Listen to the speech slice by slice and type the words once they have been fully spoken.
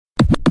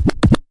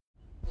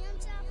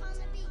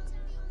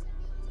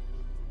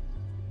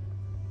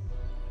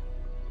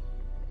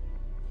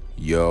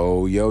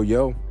Yo, yo,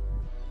 yo.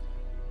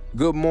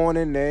 Good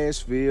morning,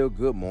 Nashville.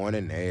 Good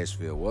morning,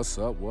 Nashville. What's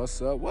up?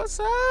 What's up? What's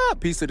up?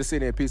 Peace to the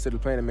city and peace to the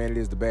planet, man. It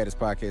is the baddest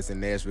podcast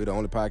in Nashville, the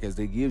only podcast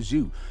that gives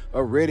you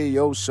a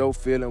radio show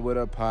feeling with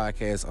a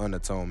podcast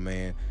undertone,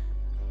 man.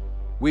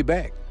 We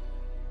back.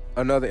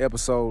 Another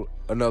episode,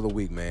 another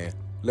week, man.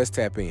 Let's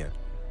tap in.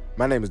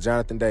 My name is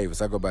Jonathan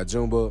Davis. I go by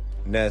Junebug.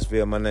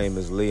 Nashville, my name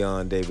is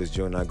Leon Davis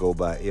Jr. I go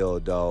by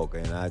L-Dog,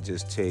 and I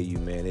just tell you,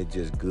 man, it's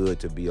just good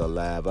to be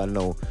alive. I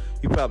know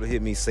you probably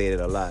hear me say it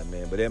a lot,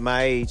 man, but at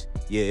my age,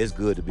 yeah, it's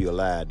good to be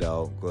alive,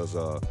 dog, because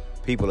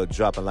people are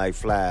dropping like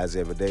flies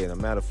every day. And a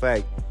matter of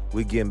fact,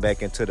 we getting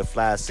back into the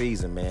fly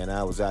season, man.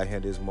 I was out here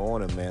this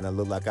morning, man. I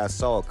looked like I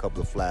saw a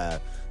couple of flies.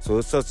 So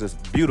it's such a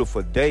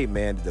beautiful day,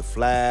 man. The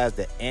flies,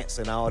 the ants,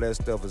 and all that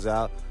stuff is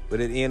out.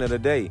 But at the end of the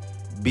day,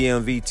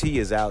 BMVT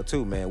is out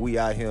too, man. We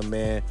out here,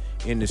 man,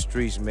 in the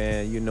streets,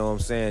 man. You know what I'm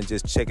saying?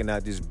 Just checking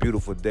out this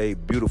beautiful day,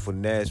 beautiful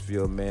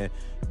Nashville, man.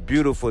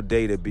 Beautiful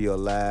day to be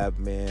alive,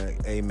 man.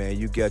 Hey, man,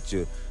 you got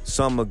your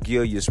summer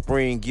gear, your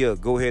spring gear.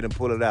 Go ahead and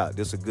pull it out.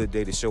 This is a good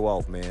day to show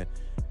off, man.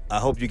 I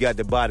hope you got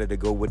the body to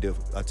go with the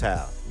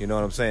attire. You know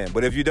what I'm saying?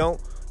 But if you don't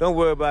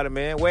worry about it,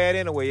 man. Wear it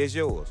anyway. It's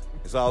yours.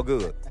 It's all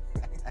good.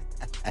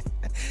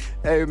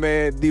 Hey,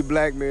 man, the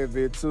Black Man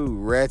Vid 2,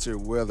 Ratchet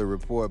Weather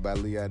Report by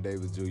Leon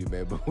Davis Jr.,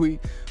 man. But we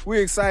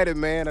excited,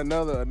 man.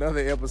 Another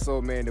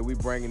episode, man, that we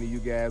bringing to you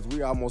guys.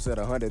 We almost at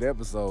 100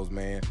 episodes,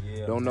 man.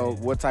 Yeah, Don't know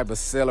what type of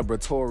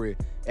celebratory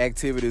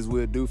activities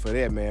we'll do for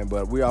that, man.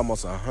 But we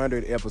almost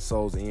 100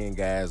 episodes in,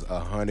 guys.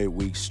 100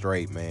 weeks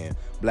straight, man.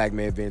 Black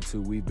Man Vid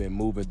 2, we've been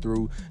moving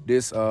through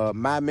this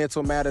My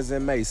Mental Matters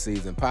in May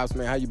season. Pops,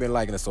 man, how you been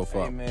liking it so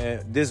far? Hey,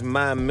 man, this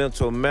My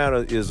Mental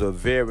Matter is a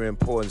very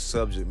important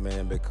subject,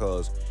 man,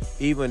 because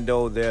even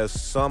though there's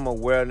some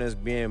awareness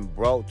being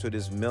brought to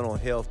this mental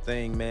health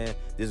thing, man,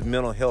 this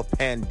mental health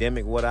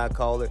pandemic, what I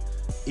call it,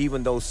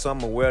 even though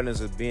some awareness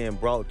is being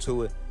brought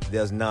to it,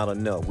 there's not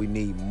enough. We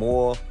need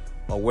more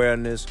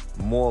awareness,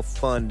 more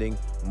funding,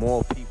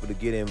 more people to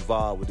get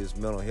involved with this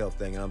mental health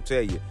thing. And I'm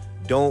telling you,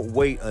 don't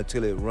wait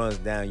until it runs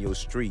down your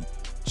street.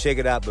 Check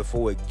it out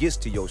before it gets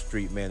to your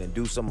street, man, and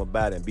do something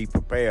about it and be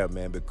prepared,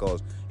 man,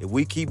 because if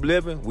we keep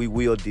living, we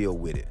will deal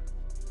with it.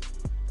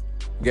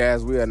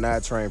 Guys, we are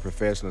not trained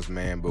professionals,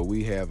 man, but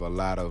we have a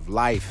lot of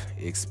life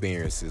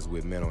experiences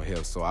with mental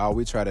health. So all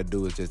we try to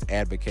do is just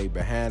advocate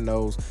behind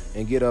those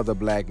and get other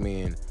black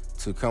men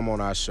to come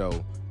on our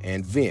show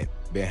and vent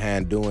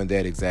behind doing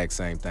that exact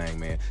same thing,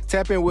 man.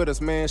 Tap in with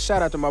us, man.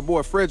 Shout out to my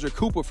boy Frederick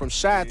Cooper from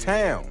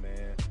Chi-Town. Yeah,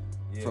 man.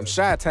 Yeah. From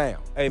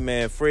Chi-Town. Hey,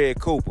 man,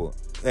 Fred Cooper.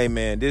 Hey,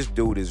 man, this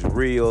dude is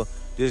real.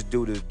 This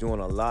dude is doing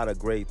a lot of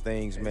great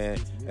things, man.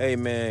 Hey,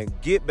 man,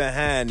 get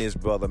behind this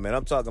brother, man.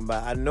 I'm talking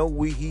about, I know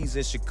he's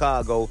in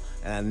Chicago,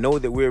 and I know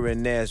that we're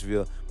in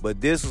Nashville, but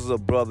this is a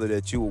brother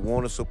that you would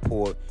want to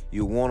support.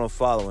 You want to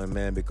follow him,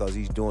 man, because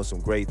he's doing some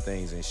great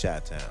things in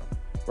Chi-Town.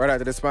 Right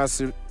after the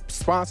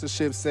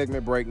sponsorship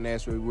segment break,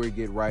 Nashville, we'll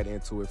get right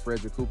into it.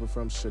 Frederick Cooper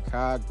from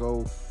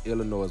Chicago,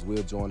 Illinois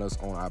will join us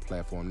on our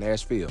platform.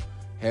 Nashville,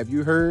 have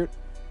you heard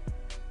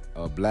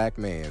a black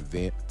man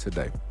vent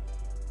today?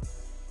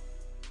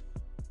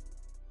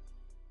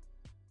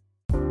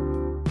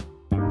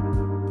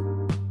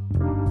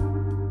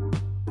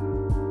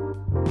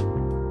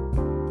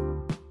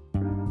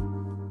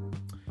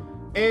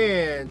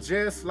 And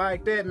just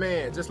like that,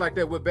 man,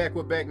 we're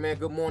back, man.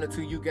 Good morning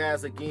to you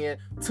guys again.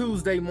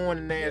 Tuesday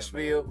morning,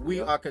 Nashville. We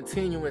are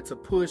continuing to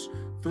push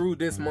through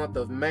this month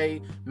of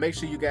May. Make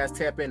sure you guys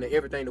tap into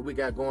everything that we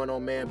got going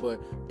on, man.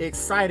 But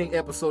exciting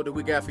episode that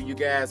we got for you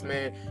guys,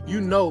 man.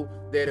 You know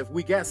that if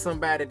we got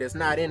somebody that's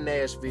not in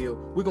Nashville,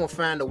 we're going to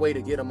find a way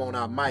to get them on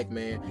our mic,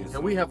 man. Yes,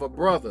 and we have a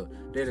brother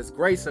that is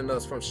gracing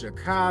us from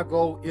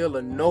Chicago,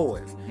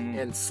 Illinois.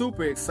 And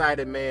super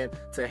excited, man,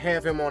 to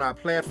have him on our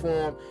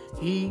platform.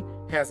 He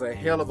has a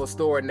hell of a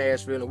story in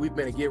Nashville, and we've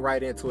been to get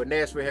right into it.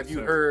 Nashville, have you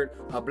heard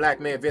a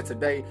black man vent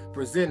today,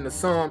 presenting to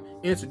some,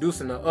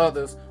 introducing to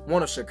others,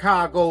 one of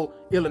Chicago,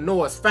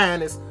 Illinois'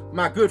 finest,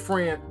 my good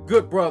friend,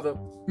 good brother,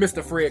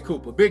 Mr. Fred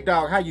Cooper. Big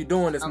dog, how you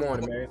doing this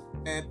morning, man?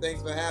 Man,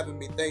 thanks for having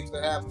me.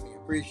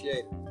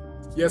 Appreciate it.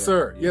 Yes,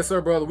 sir. Yes,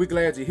 sir, brother. We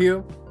glad you're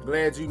here.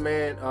 Glad you,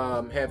 man,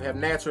 have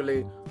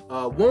naturally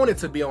wanted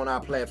to be on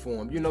our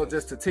platform. You know,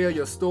 just to tell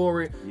your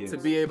story, to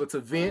be able to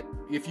vent,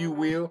 if you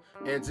will,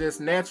 and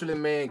just naturally,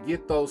 man,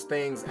 get those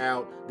things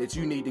out that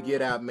you need to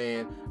get out,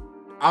 man.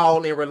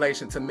 All in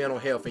relation to mental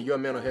health and your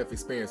mental health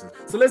experiences.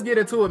 So let's get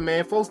into it,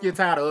 man. Folks get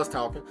tired of us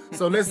talking.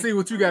 So let's see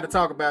what you got to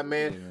talk about,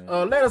 man.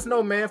 Let us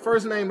know, man.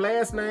 First name,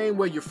 last name,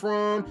 where you're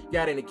from.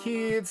 Got any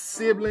kids,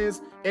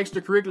 siblings,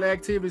 extracurricular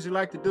activities you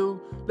like to do?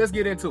 Let's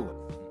get into it.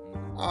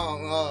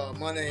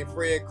 My name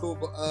Fred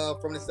Cooper,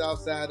 from the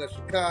south side of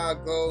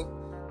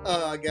Chicago.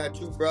 I got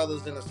two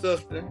brothers and a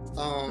sister.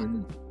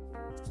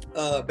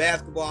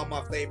 Basketball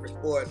my favorite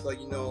sport, so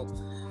you know,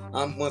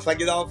 once I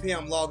get off here,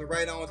 I'm logging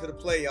right on to the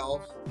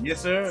playoffs.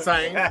 Yes, sir.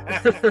 Same.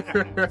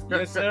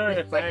 Yes,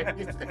 sir. Same.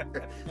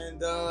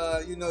 And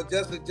you know,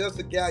 just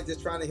a guy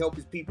just trying to help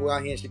his people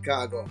out here in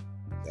Chicago.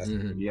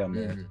 Yeah,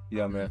 man.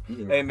 Yeah, man.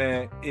 Hey,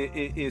 man,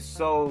 it's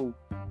so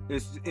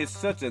it's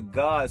such a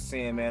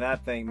godsend, man. I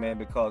think, man,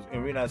 because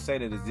and the reason I say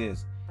that is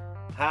this: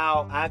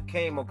 how I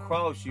came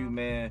across you,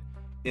 man,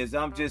 is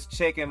I'm just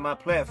checking my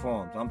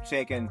platforms. I'm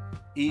checking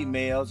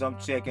emails. I'm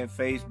checking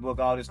Facebook,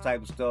 all this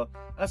type of stuff.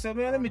 I said,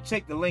 man, let me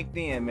check the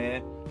LinkedIn,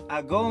 man.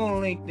 I go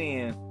on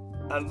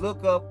LinkedIn. I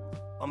look up.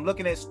 I'm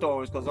looking at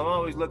stories because I'm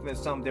always looking at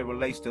something that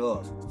relates to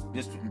us.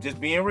 Just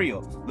being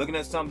real. Looking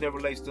at something that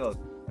relates to us.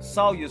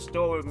 Saw your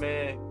story,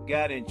 man.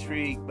 Got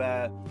intrigued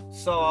by.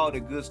 Saw all the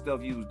good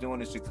stuff you was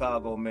doing in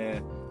Chicago,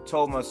 man.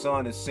 Told my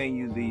son to send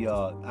you the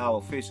our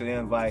official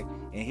invite,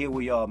 and here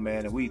we are,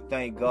 man. And we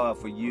thank God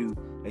for you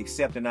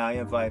accepting our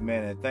invite,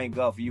 man. And thank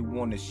God for you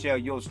wanting to share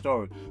your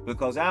story,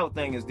 because our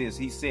thing is this.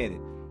 He said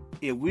it.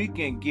 If we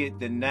can get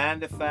the 9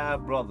 to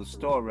 5 brother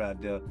story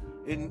out there,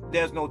 and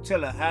there's no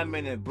telling how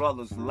many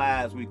brothers'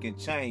 lives we can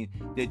change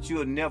that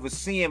you'll never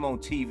see him on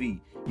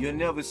TV. You'll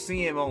never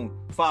see him on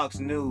Fox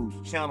News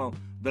channel,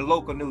 the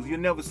local news. You'll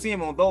never see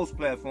him on those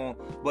platforms,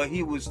 but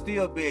he will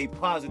still be a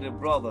positive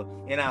brother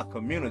in our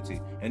community.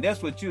 And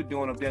that's what you're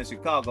doing up there in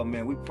Chicago,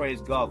 man. We praise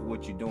God for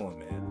what you're doing,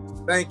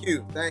 man. Thank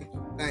you.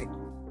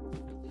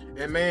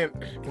 And man,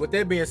 with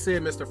that being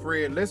said, Mr.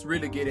 Fred, let's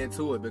really get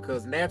into it,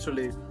 because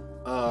naturally,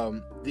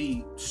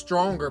 the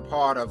stronger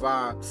part of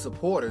our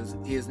supporters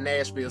is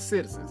Nashville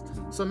citizens.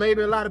 So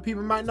maybe a lot of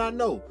people might not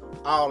know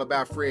all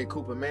about Fred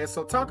Cooper, man.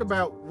 So talk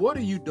about, what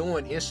are you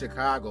doing in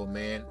Chicago,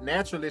 man?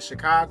 Naturally,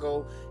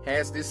 Chicago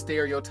has this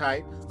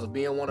stereotype of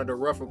being one of the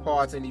rougher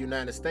parts in the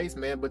United States,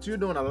 man, but you're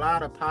doing a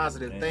lot of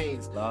positive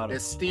things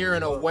that's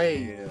steering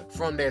away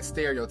from that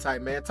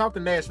stereotype, man. Talk to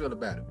Nashville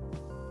about it.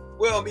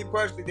 Well, me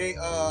personally,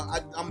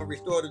 I'm a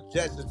restorative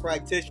justice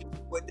practitioner.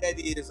 What that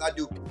is, I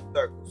do peace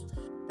circles.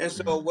 And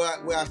so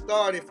where I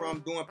started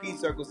from doing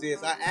peace circles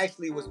is I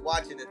actually was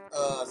watching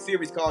a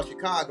series called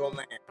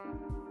Chicagoland.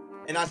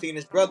 And I seen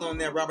this brother on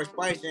there, Robert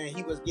Spicer, and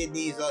he was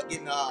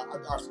getting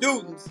our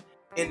students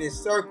in this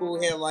circle,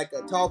 had like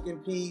a talking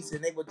piece,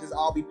 and they would just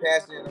all be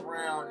passing it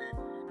around. And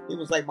he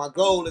was like, my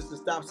goal is to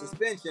stop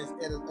suspensions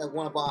at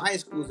one of our high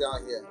schools out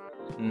here.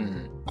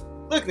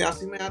 Mm-hmm. Looking, I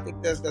said, man, I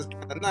think that's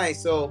kind of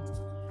nice. So,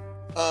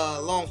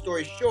 long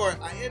story short,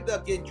 I ended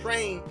up getting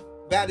trained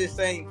by this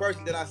same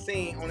person that I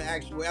seen on the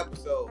actual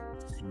episode.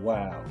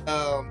 Wow.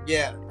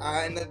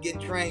 I ended up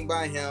getting trained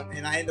by him,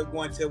 and I ended up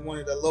going to one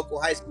of the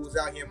local high schools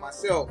out here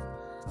myself.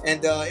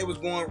 And it was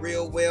going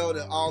real well.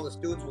 All the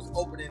students was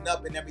opening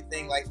up and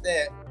everything like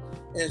that.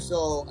 And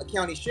so a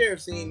county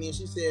sheriff seen me, and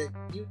she said,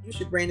 you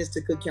should bring this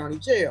to Cook County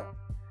Jail.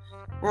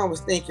 I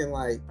was thinking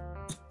like,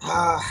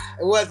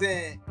 it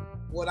wasn't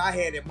what I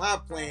had in my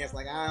plans.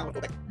 Like, I don't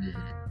like.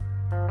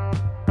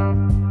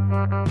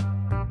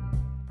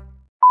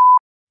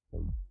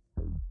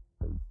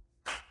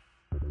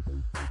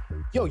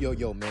 Yo,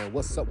 man,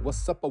 what's up?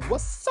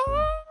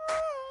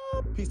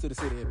 Peace to the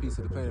city and peace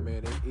to the planet,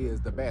 man. It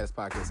is the baddest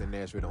podcast in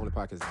Nashville, the only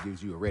podcast that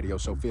gives you a radio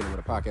show feeling with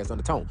a podcast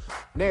undertone.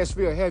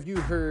 Nashville, have you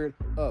heard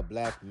of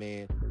Black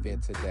Man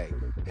Vent Today?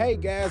 Hey,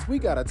 guys, we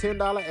got a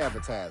 $10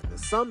 advertisement.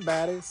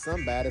 Somebody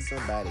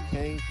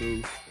came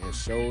through and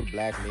showed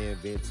Black Man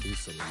Vent to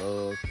some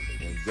love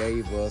and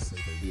gave us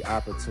the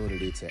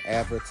opportunity to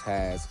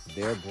advertise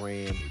their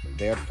brand,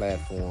 their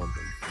platform,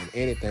 and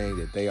anything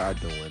that they are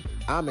doing.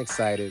 I'm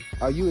excited.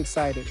 Are you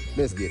excited?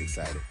 Let's get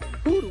excited.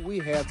 Who do we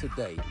have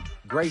today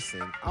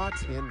gracing our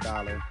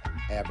 $10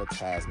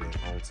 advertisement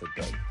on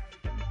today?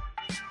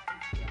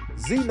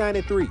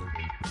 Z93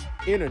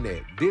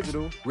 Internet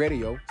Digital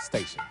Radio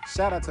Station.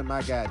 Shout out to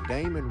my guy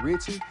Damon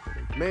Ritchie.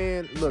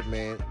 Man, look,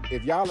 man,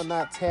 if y'all are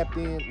not tapped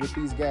in with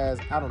these guys,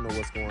 I don't know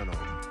what's going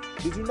on.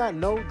 Did you not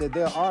know that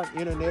there are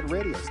internet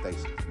radio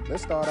stations?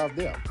 Let's start off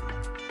there,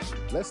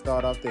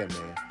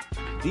 man.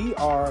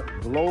 DR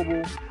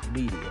Global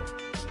Media,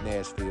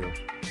 Nashville.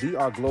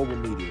 DR Global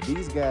Media.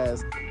 These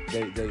guys,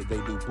 they do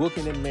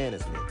booking and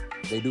management.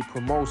 They do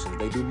promotions.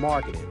 They do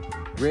marketing,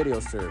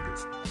 radio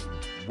service,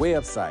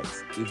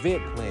 websites,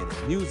 event planning,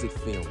 music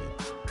filming,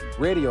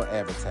 radio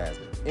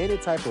advertisement, any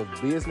type of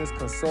business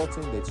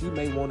consulting that you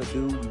may want to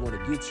do. You want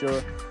to get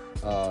your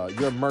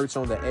merch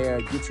on the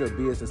air, get your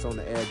business on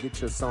the air, get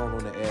your song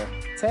on the air.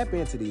 Tap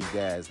into these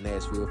guys,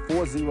 Nashville.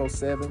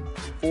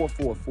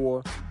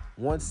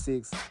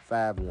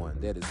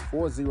 407-444-1651. That is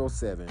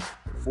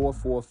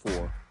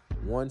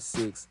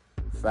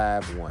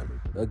 407-444-1651.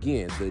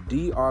 Again, the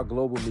DR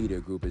Global Media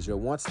Group is your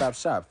one-stop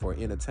shop for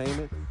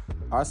entertainment.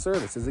 Our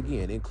services,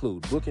 again,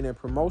 include booking and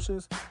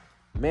promotions,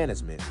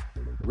 management,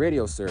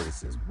 radio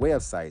services,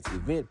 websites,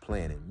 event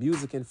planning,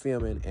 music and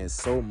filming, and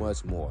so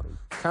much more.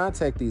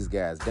 Contact these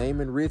guys,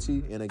 Damon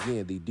Ritchie, and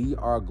again, the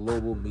DR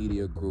Global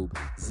Media Group,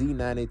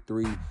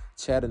 Z93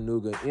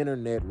 Chattanooga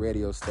Internet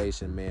Radio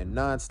Station, man,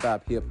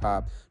 non-stop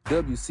hip-hop,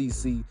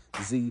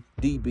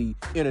 WCCZ-DB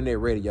Internet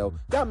Radio.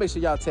 Y'all make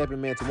sure y'all tap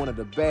in, man, to one of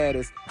the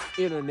baddest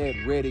internet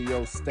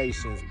radio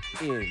stations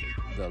in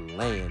the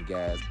land,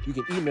 guys. You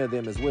can email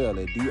them as well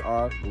at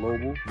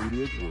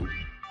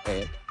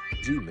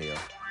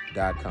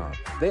drglobalmediagroup@gmail.com.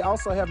 They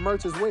also have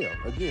merch as well.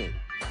 Again,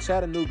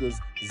 Chattanooga's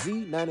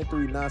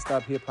Z93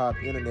 Nonstop Hip Hop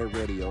Internet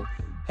Radio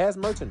has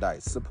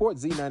merchandise. Support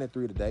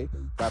Z93 today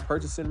by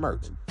purchasing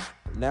merch.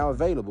 Now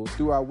available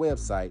through our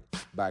website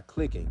by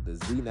clicking the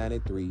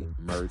Z93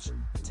 merch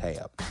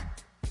tab.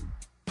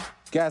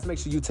 Guys, make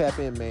sure you tap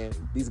in, man.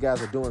 These guys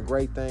are doing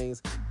great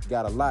things.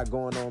 Got a lot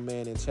going on,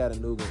 man, in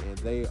Chattanooga, and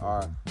they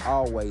are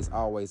always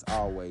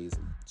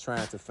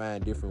trying to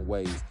find different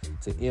ways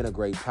to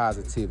integrate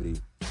positivity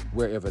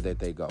wherever that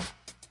they go.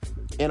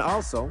 And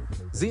also,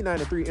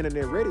 Z93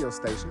 Internet Radio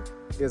Station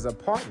is a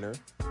partner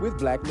with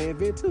Black Man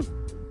Vent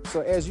 2.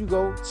 So as you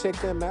go check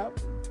them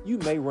out, you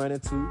may run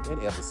into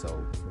an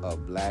episode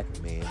of Black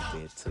Man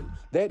Vent 2.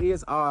 That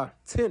is our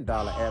 $10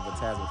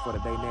 advertisement for the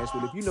day,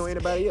 Nashville. If you know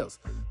anybody else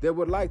that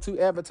would like to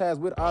advertise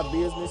with our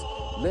business,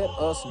 let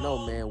us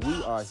know, man.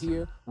 We are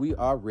here, we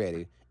are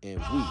ready, and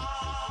we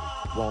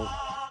want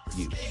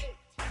you.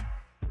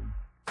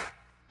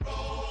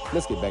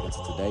 Let's get back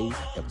into today's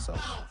episode.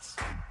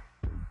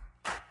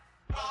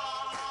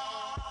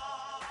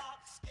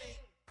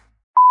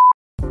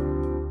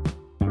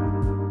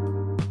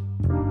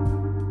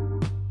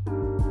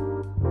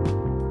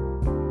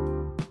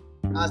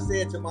 I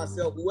said to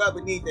myself,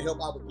 whoever needs the help,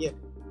 I would give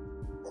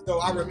it. So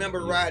I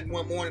remember riding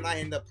one morning, I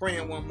ended up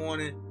praying one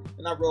morning,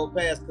 and I rode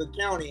past Cook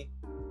County,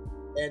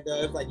 and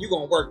it's like, you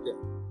gonna work there.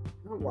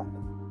 I'm like,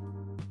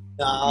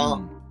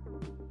 no.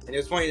 And it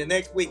was funny, the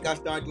next week I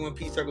started doing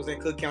peace circles in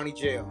Cook County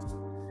Jail.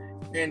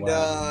 And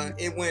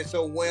it went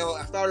so well.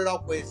 I started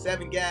off with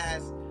 7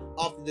 guys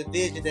off the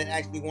division that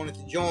actually wanted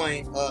to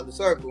join the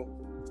circle.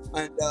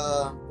 And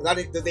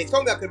they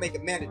told me I could make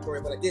it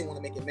mandatory, but I didn't want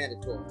to make it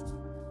mandatory.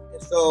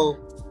 And so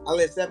I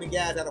let 7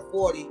 guys out of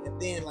 40,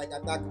 and then like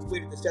I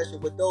completed the session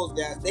with those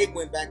guys. They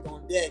went back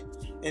on deck,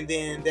 and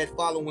then that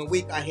following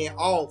week I had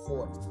all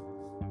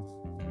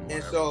 40.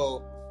 And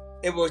so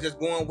it was just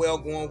going well.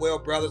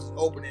 Brothers was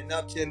opening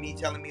up to me,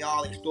 telling me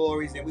all their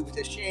stories, and we were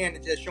just sharing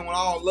and just showing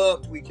all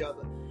love to each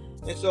other.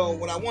 And so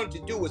what I wanted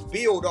to do was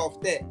build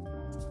off that.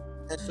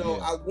 And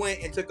so I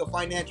went and took a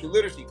financial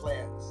literacy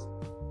class.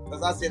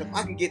 Because I said, if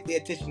I can get their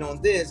attention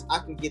on this, I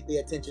can get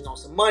their attention on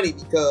some money,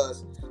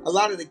 because a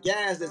lot of the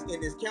guys that's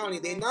in this county,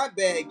 they're not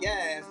bad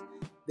guys.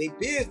 They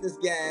business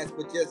guys,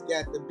 but just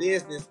got the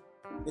business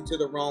into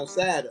the wrong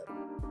side of it.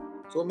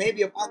 So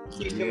maybe if I could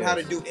teach them how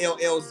to do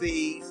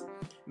LLCs,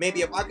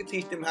 maybe if I could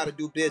teach them how to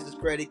do business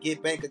credit,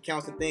 get bank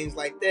accounts and things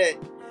like that,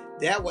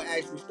 that would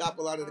actually stop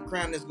a lot of the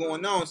crime that's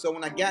going on. So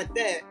when I got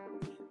that,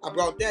 I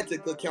brought that to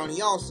Cook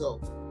County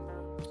also.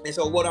 And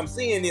so what I'm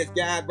seeing is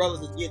brothers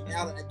is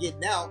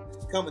getting out,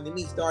 coming to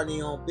me, starting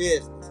their own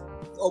business,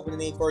 opening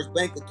their first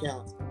bank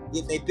accounts,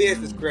 getting their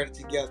business credit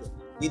together,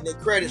 getting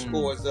their credit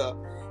scores up.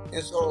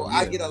 And so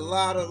I get a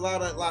lot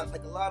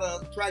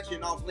of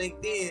traction off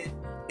LinkedIn,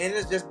 and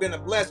it's just been a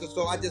blessing.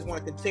 So I just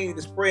want to continue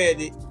to spread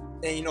it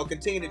and,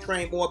 continue to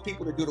train more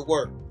people to do the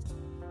work.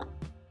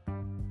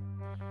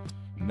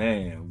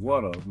 Man,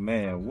 what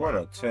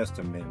a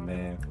testament,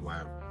 man.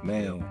 Wow.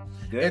 Man,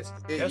 that's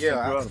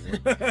yeah.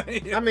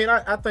 incredible. I mean,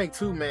 I think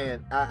too,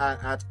 man.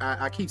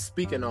 I keep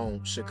speaking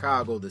on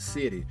Chicago, the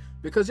city,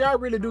 because y'all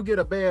really do get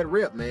a bad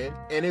rep, man.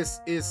 And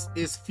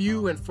it's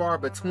few and far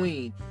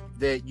between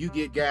that you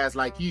get guys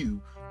like you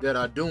that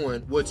are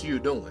doing what you're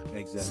doing.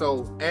 Exactly.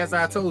 So as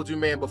I told you,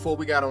 man, before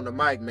we got on the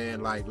mic,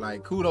 man,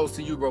 like kudos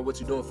to you, bro.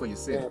 What you're doing for your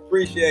city. Yeah,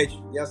 appreciate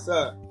you. Yes,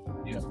 sir.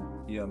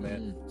 Yeah,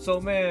 man.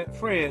 So, man,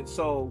 Fred.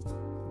 So,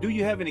 do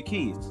you have any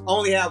kids?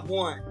 Only have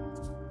one.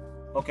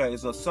 Okay,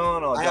 it's a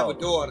son or a daughter? I have a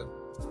daughter.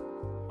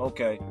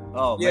 Okay.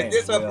 Oh, yeah, man.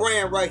 This her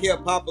brand right here,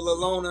 Popular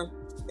Loner.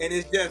 And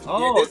it's just,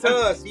 it's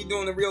her. She's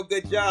doing a real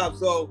good job.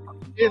 So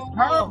it's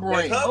her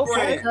brand.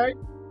 Okay.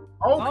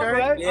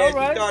 Okay. Yeah, she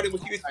started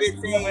when she was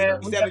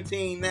 15,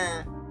 17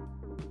 now.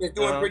 It's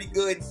doing pretty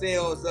good in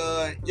sales.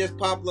 Just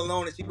Popular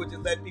Loner. She would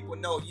just let people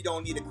know you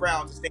don't need a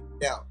crowd to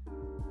stand out.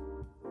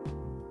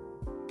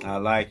 I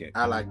like it.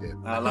 I like that.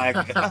 I like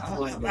it. I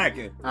like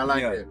it. I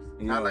like that.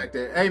 Yeah. I like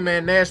that. Hey,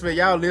 man, Nashville,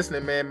 y'all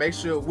listening, man.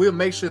 We'll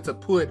make sure to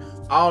put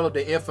all of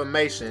the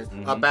information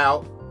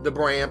about the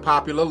brand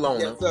Popular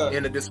Loner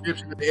in the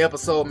description of the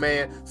episode,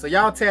 man. So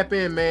y'all tap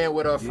in, man,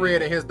 with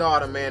Fred and his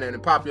daughter, man, and the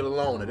Popular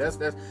Loner. That's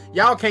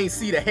y'all can't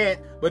see the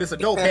hat, but it's a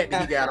dope hat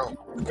that he got on.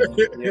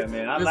 Yeah,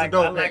 man. I like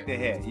the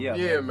hat.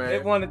 Yeah, man.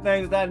 It's one of the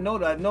things that I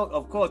know,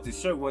 of course, the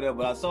shirt, whatever,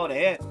 but I saw the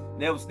hat.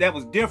 That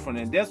was different,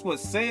 and that's what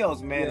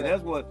sells, man. And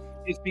that's what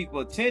gets people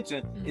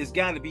attention. It's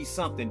got to be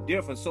something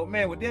different. So,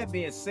 man, with that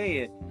being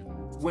said,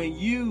 when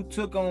you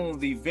took on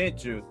the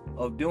venture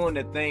of doing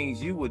the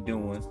things you were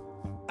doing,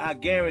 I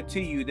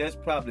guarantee you that's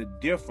probably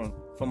different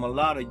from a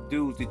lot of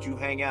dudes that you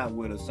hang out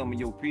with or some of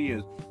your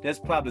peers. That's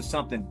probably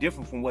something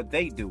different from what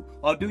they do.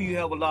 Or do you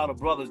have a lot of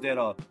brothers that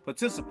are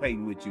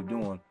participating with you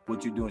doing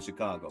what you do in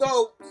Chicago?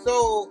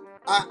 So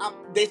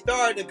they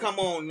started to come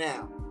on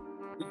now.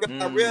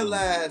 Because I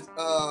realized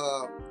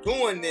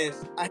doing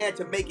this, I had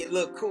to make it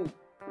look cool.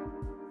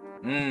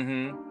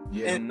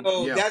 Yeah. And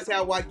so that's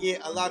how I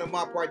get a lot of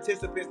my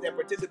participants that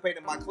participate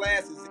in my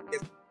classes.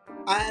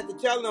 I had to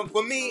tell them,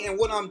 for me and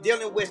what I'm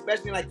dealing with,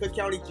 especially like Cook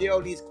County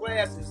Jail, these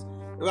classes,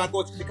 when I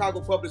go to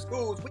Chicago public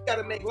schools, we got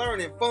to make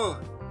learning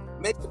fun.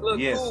 make it look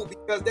Yes. cool,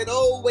 because that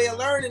old way of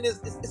learning is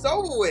it's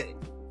over with.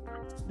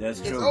 That's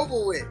It's true.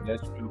 over with.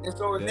 That's true. And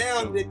so That's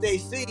now true. that they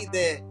see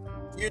that,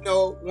 you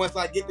know, once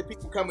I get the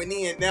people coming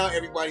in, now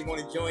everybody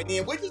want to join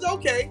in, which is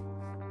okay,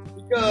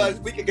 because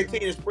we can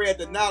continue to spread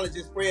the knowledge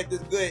and spread this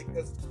good.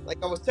 Because, like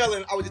I was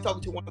just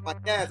talking to one of my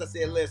guys. I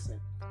said, listen,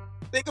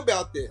 think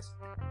about this.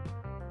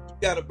 You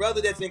got a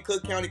brother that's in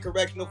Cook County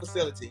Correctional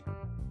Facility.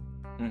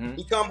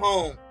 He come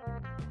home.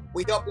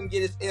 We help him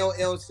get his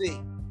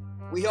LLC.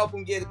 We help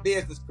him get a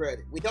business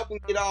credit. We help him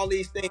get all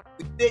these things.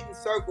 We sit in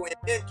circle and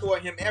mentor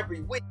him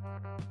every week.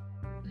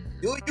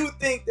 Do you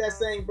think that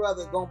same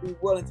brother is going to be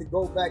willing to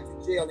go back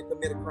to jail and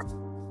commit a crime?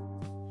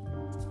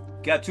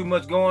 Got too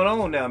much going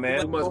on now,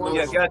 man.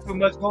 Got too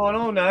much going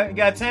on now. I ain't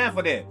got time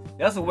for that.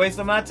 That's a waste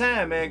of my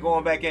time, man,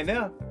 going back in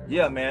there.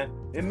 Yeah, man.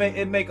 It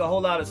make a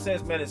whole lot of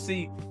sense, man, to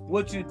see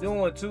what you're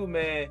doing too,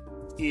 man.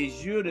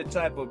 Is you're the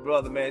type of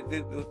brother, man.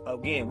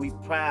 Again, we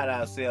pride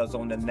ourselves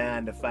on the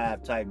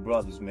 9-to-5 type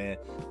brothers, man.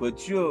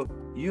 But you're,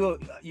 you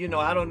know,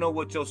 I don't know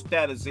what your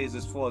status is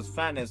as far as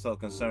finance are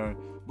concerned.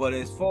 But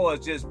as far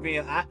as just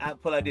being, I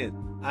put like this.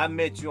 I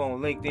met you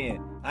on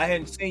LinkedIn. I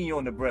hadn't seen you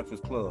on the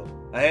Breakfast Club.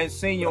 I hadn't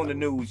seen you on the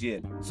news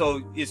yet.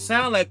 So it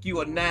sounds like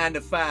you a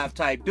 9-to-5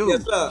 type dude.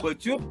 Yes, sir.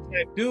 But you're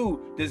that dude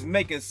that's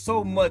making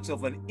so much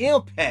of an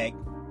impact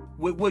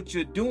with what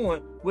you're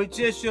doing, with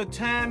just your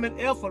time and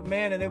effort,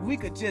 man. And if we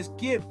could just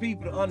get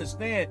people to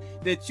understand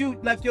that you,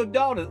 like your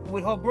daughter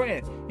with her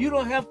brand, you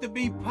don't have to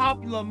be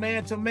popular,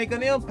 man, to make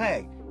an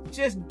impact.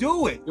 Just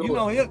do it.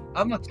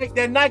 I'm gonna take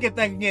that Nike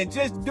thing again.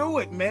 Just do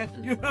it, man.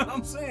 You know what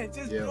I'm saying?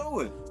 Just do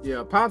it.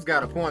 Yeah, Pop's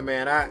got a point,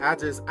 man.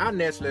 I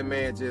naturally,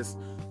 man, just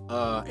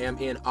am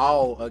in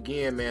awe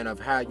again, man, of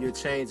how you're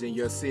changing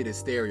your city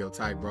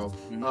stereotype, bro.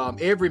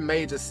 Every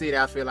major city,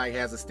 I feel like,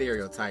 has a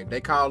stereotype.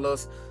 They call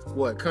us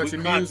what? Country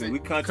music. We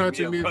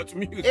country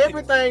music.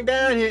 Everything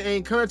down here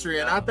ain't country,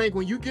 and I think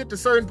when you get to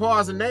certain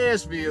parts of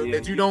Nashville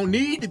that you don't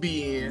need to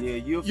be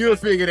in, you'll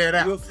figure that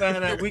out. You'll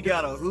find out we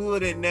got a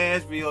hood in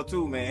Nashville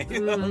too, man.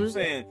 You know what I'm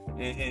saying?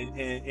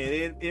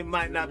 And it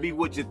might not be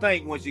what you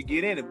think once you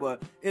get in it,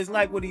 but it's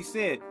like what he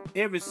said.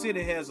 Every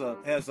city has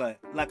a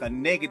like a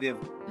negative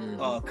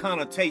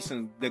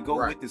connotation that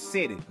go with the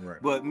city.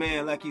 But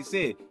man, like he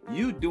said,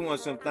 you doing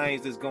some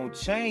things that's gonna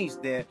change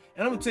that.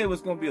 And I'm gonna tell you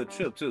what's gonna be a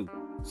trip too.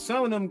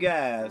 Some of them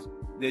guys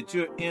that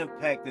you're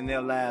impacting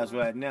their lives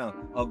right now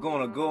are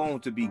gonna go on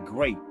to be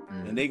great.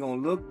 And they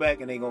gonna look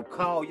back and they gonna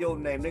call your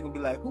name. They gonna be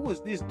like, who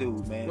is this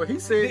dude, man? Well, he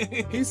said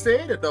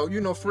it though. You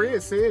know,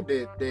 Fred said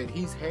that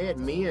he's had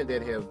men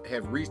that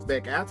have reached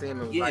back out to him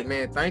and was like,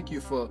 man, thank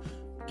you for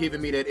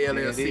giving me that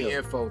LLC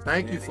info.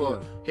 Thank you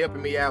for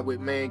helping me out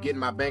with, man, getting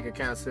my bank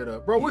account set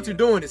up. Bro, what you're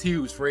doing is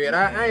huge, Fred.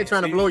 I ain't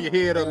trying to blow your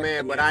head up,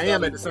 man, but I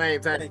am at the same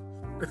time.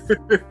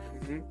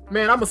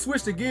 Man, I'm gonna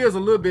switch the gears a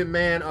little bit,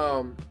 man.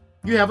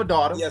 You have a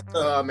daughter. Yes,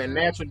 sir. And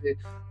naturally,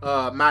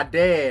 my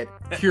dad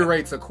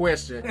curates a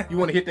question. You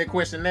want to hit that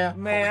question now?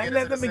 Man,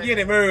 let me get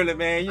him early,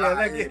 man.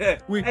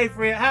 Hey,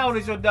 Fred, how old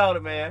is your daughter,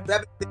 man?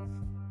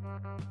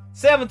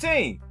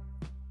 17.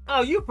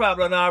 Oh, you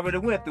probably already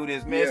went through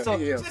this, man. Tell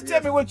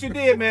me what you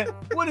did, man.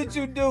 What did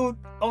you do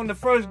on the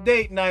first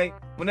date night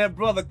when that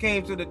brother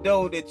came to the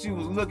door that you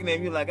was looking at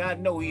him? You like, I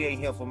know he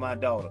ain't here for my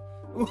daughter.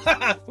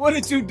 What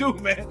did you do,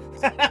 man?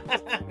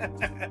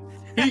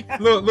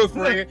 Look,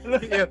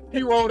 Fred.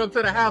 He rolled up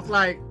to the house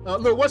like,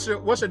 look, what's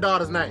your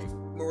daughter's name?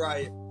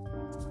 Mariah.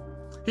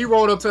 He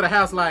rolled up to the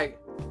house like,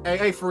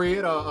 hey,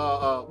 Fred,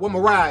 where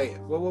Mariah?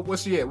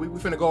 What's she at? We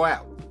finna go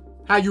out.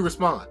 How you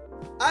respond?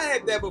 I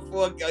had that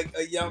before.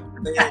 A young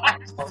man.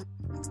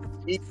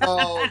 He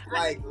called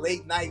like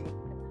late night.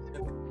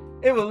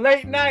 It was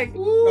late night.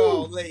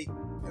 Called late.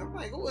 And I'm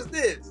like, who was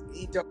this?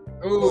 He told me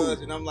who it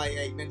was, and I'm like,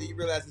 hey man, do you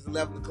realize it's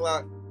 11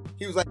 o'clock?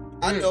 He was like,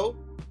 I know.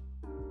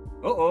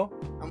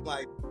 I'm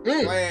like,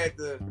 I had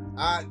to.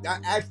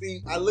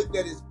 I looked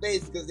at his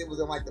face because it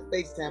was on like the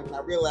FaceTime, and I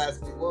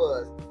realized who he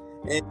was.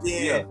 And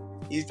then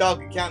he's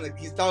talking kind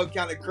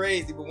of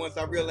crazy. But once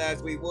I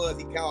realized who he was,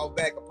 he called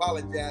back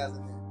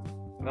apologizing.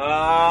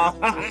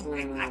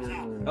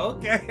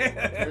 Okay.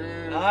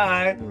 All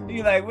right.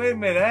 You like, wait a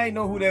minute, I ain't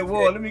know who that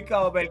was. Let me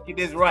call back and get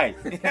this right.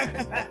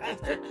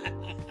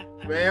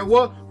 Man,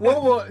 what?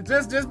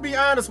 Just be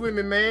honest with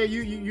me, man.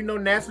 You know,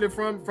 naturally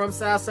from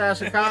Southside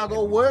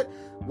Chicago. What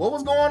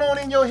was going on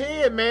in your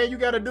head, man? You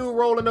got a dude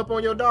rolling up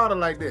on your daughter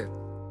like that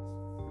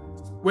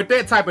with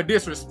that type of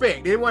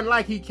disrespect. It wasn't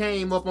like he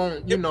came up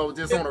on, you know,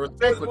 just on a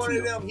respectful. One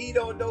of them, he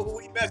don't know who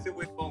he messing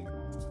with moment.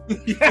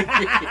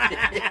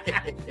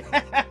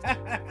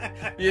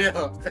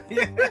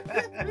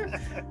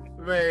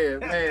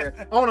 Man.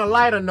 On a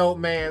lighter note,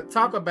 man,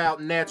 talk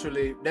about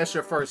naturally. That's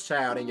your first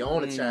child and your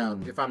only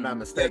child, if I'm not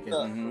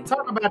mistaken.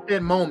 Talk about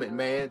that moment,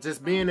 man.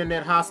 Just being in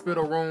that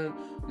hospital room,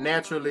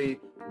 naturally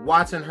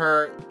watching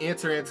her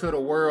enter into the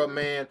world,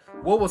 man.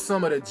 What were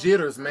some of the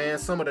jitters, man?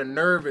 Some of the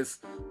nervous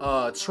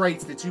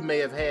traits that you may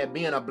have had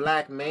being a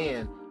black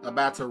man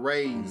about to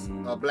raise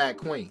a black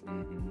queen?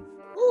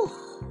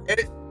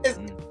 It's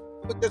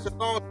just a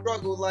long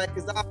struggle, like,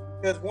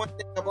 because one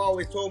thing I've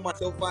always told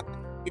myself,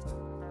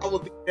 I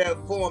would be there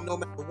for him no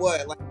matter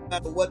what. Like, no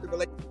matter what the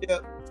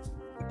relationship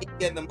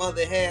me and the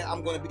mother had,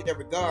 I'm going to be there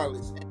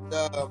regardless. And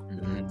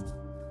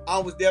I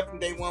was there from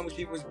day one when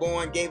she was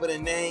born, gave her the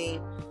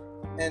name.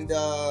 And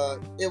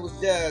it was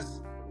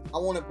just, I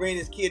want to bring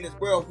this kid in this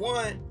world.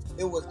 One,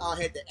 it was,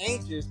 I had the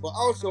anxious, but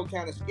also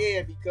kind of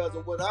scared because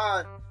of what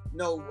I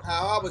know,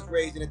 how I was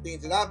raised and the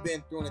things that I've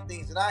been through and the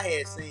things that I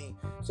had seen.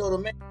 So the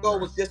main goal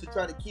was just to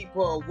try to keep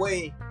her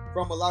away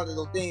from a lot of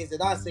those things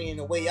that I seen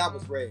the way I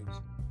was raised.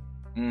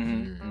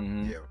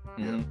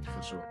 Yeah,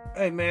 for sure.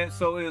 Hey man,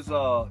 so is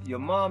your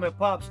mom and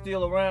pop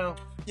still around?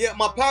 Yeah,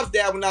 my pops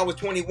died when I was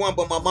 21,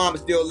 but my mom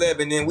is still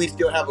living, and we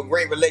still have a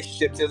great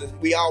relationship.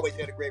 We always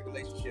had a great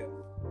relationship.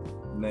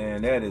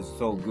 Man, that is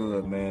so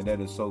good, man.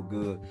 That is so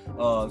good.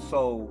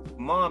 So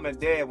mom and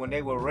dad, when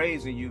they were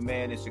raising you,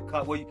 man, in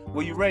Chicago,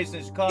 were you raised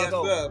in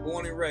Chicago? Yes, sir.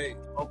 Born and raised.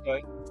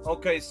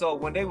 Okay. So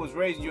when they was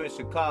raising you in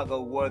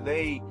Chicago, were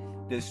they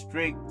the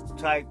strict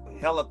type,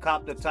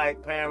 helicopter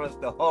type parents,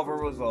 the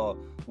hoverers, or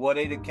were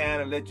they the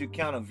kind of let you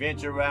kind of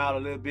venture out a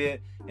little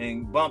bit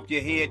and bump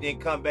your head, then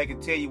come back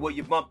and tell you what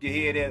you bumped your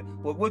head at?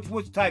 Well,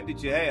 which type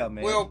did you have,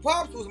 man? Well,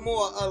 pops was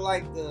more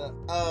like the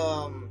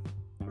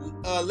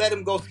let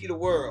him go see the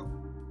world.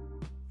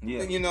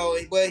 Yeah. You know,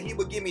 but he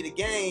would give me the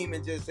game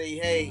and just say,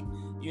 hey,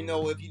 you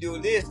know, if you do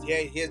this,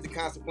 hey, here's the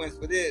consequence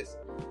for this.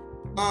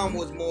 Mom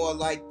was more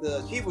like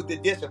she was the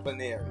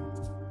disciplinary.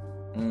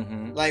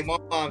 Like my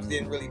moms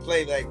didn't really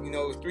play. Like, you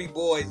know, it was 3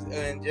 boys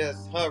and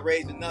just her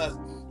raising us.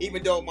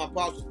 Even though my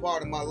pops was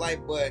part of my life,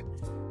 but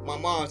my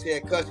mom's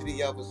had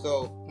custody of us.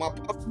 So my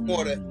pops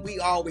more we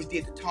always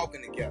did the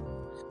talking together.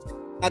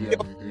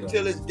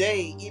 Till this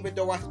day, even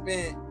though I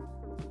spent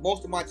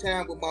most of my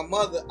time with my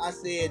mother, I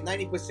said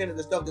 90% of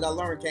the stuff that I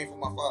learned came from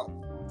my father.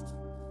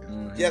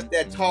 Just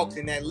that talks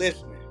and that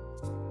listening.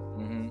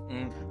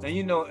 And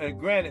you know, and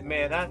granted,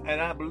 man,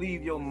 I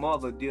believe your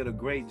mother did a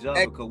great job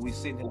because we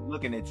sitting here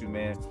looking at you,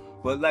 man.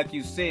 But like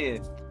you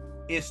said,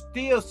 it's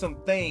still some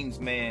things,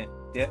 man,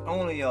 that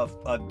only a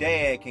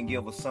dad can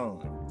give a son.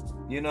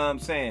 You know what I'm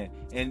saying?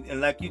 And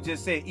like you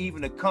just said,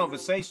 even the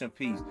conversation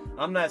piece.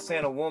 I'm not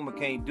saying a woman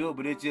can't do it,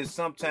 but it's just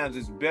sometimes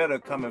it's better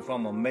coming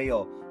from a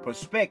male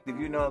perspective.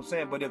 You know what I'm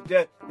saying? But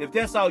if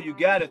that's all you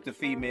got as the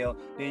female,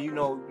 then you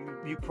know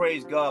you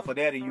praise God for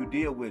that and you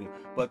deal with it.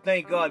 But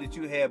thank God that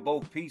you had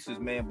both pieces,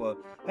 man. But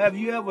have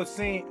you ever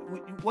seen?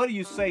 What do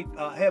you say?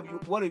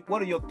 What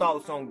are your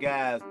thoughts on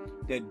guys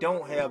that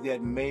don't have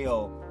that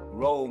male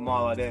role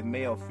model, that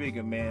male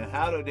figure, man?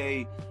 How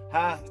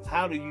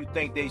do you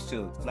think they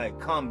should like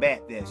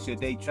combat that? Should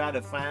they try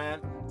to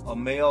find a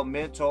male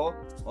mentor,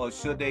 or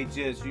should they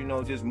just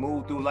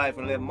move through life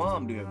and let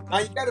mom do it? Now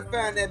you got to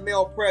find that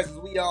male presence.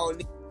 We all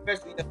need,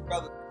 especially the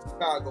brothers in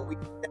Chicago. We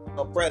need that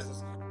male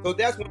presence. So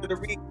that's one of the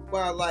reasons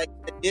why, like,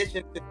 in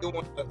addition to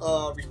doing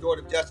the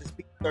restorative justice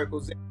peace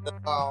circles and the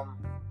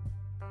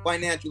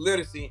financial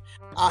literacy,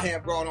 I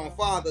have brought on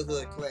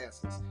fatherhood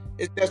classes.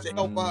 It's just to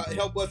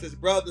help us as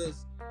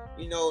brothers.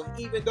 You know,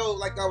 even though,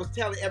 like I was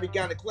telling every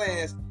guy in the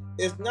class,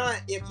 it's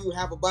not if you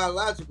have a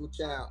biological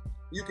child.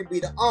 You can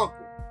be the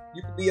uncle.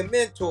 You can be a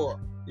mentor.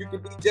 You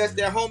can be just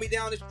that homie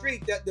down the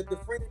street, that the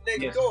friend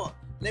next door.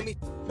 Let me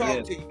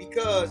talk to you,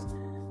 because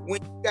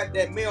when you got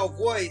that male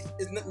voice,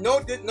 it's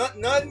no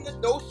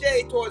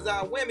shade towards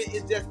our women.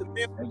 It's just the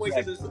male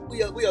voices.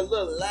 We are a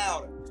little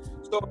louder.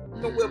 So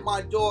with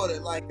my daughter,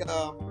 like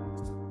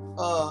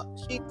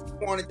she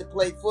wanted to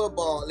play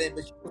football,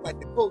 but she was like,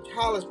 the coach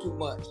hollers too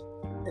much,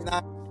 and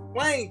I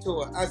explained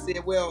to her. I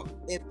said, well,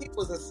 if he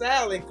was a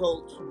silent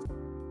coach,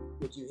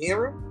 would you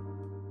hear him?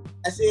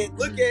 I said,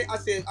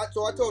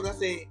 so I told her, I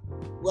said,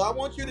 what I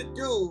want you to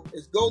do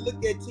is go look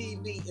at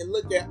TV and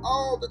look at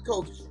all the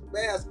coaches from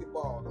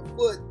basketball to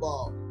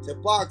football to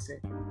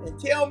boxing, and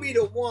tell me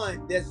the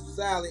one that's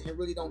silent and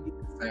really don't get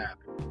the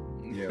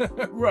Yeah.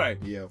 Right.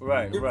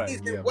 The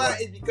reason why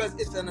is because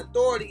it's an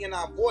authority in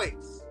our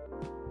voice.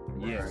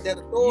 Yes. That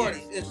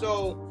authority. Yes. And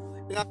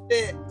so, and I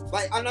said,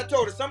 and I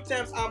told her,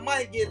 sometimes I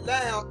might get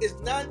loud. It's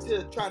not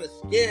to try to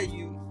scare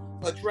you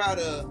or try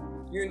to,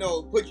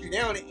 put you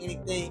down in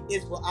anything.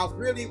 It's what I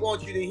really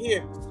want you to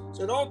hear.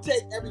 So don't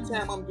take every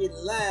time I'm getting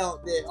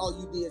loud that,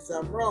 you did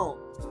something wrong.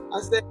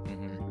 I said,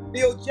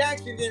 Bill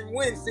Jackson didn't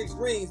win 6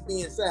 rings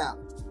being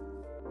silent.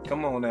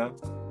 Come on now.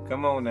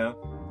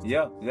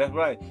 Yeah, that's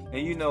right. And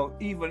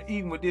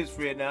even with this,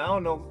 Fred, now I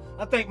don't know,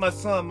 I think my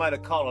son might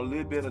have caught a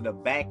little bit of the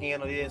back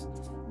end of this,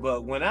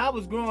 but when I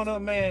was growing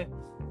up, man,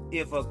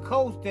 if a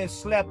coach didn't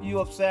slap you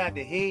upside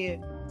the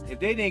head, if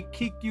they didn't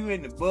kick you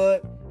in the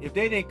butt, if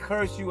they didn't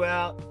curse you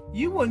out,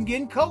 you wasn't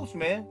getting coached,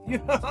 man. You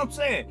know what I'm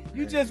saying?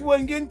 You just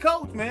wasn't getting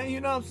coached, man. You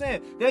know what I'm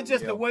saying? That's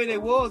just the way they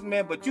was,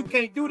 man. But you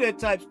can't do that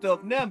type of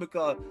stuff now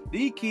because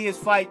these kids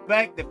fight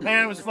back, the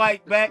parents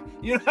fight back.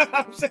 You know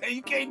what I'm saying?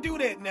 You can't do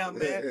that now,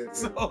 man.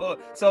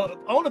 So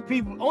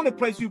only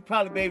place you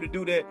probably be able to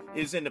do that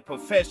is in the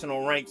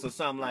professional ranks or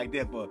something like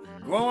that. But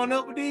growing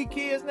up with these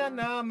kids now,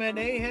 nah, man,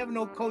 they ain't having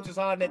no coaches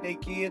hollering at their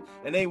kids,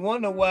 and they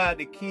wonder why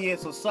the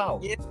kids are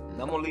soft. Yeah.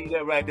 I'm gonna leave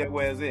that right there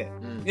where it's at.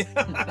 You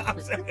know what I'm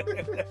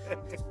saying?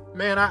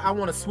 Man, I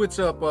want to switch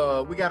up.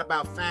 We got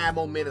about 5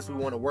 more minutes we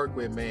want to work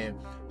with, man.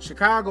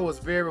 Chicago is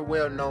very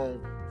well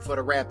known for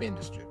the rap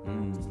industry.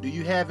 Do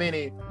you have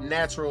any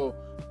natural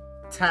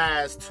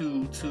ties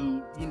to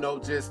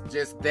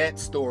just that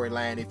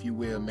storyline, if you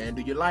will, man?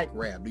 Do you like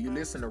rap? Do you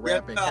listen to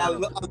rap? Yeah, And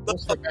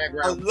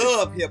I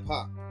love hip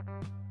hop.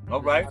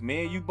 All right,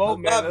 me and you both,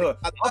 man.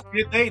 I'm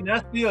 58 and I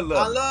still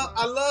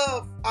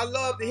love I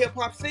love the hip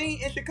hop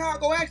scene in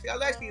Chicago. Actually, I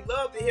actually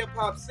love the hip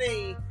hop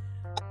scene.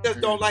 I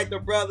just don't like the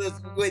brothers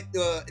with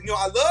I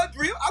love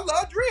drill. I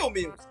love drill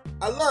music.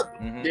 I love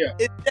it. Yeah,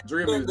 it's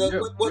drill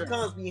music. What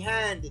comes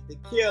behind it, the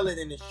killing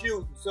and the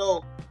shooting.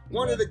 So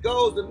one of the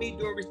goals of me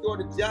doing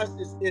restorative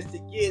justice is to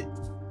get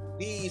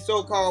these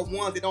so-called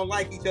ones that don't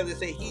like each other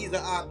say he's a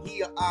op,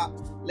 he a op.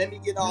 Let me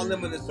get all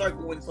them in a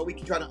circle, and so we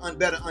can try to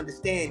better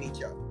understand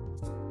each other.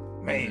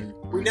 Man,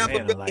 we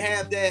never really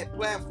have that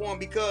platform,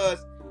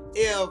 because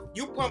if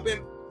you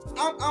pumping,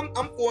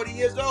 I'm 40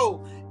 years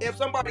old. If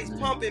somebody's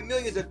pumping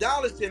millions of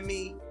dollars to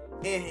me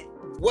and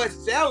what's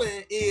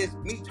selling is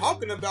me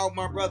talking about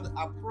my brother,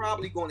 I'm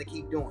probably going to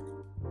keep doing it.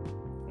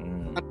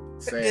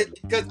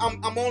 Because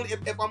I'm only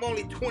if I'm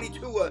only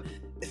 22 or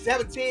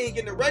 17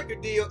 getting a record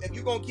deal, if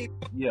you're gonna keep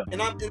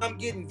and I'm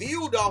getting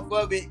viewed off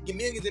of it, get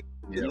millions of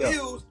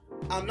views,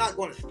 I'm not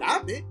going to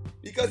stop it,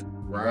 because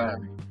right.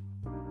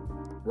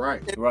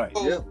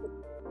 So,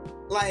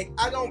 like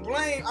I don't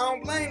blame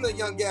the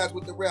young guys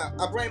with the rap.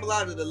 I blame a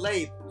lot of the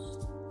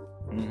labels.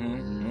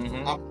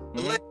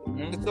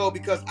 So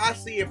because I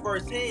see it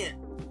firsthand.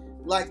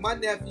 Like my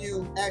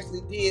nephew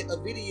actually did a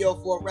video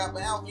for a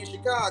rapper out in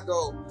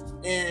Chicago,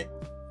 and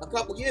a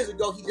couple years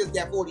ago he just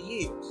got 40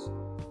 years.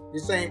 The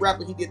same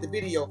rapper he did the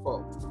video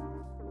for.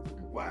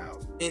 Wow.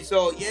 And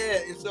so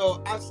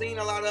I've seen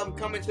a lot of them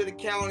coming to the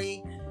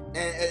county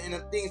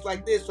and things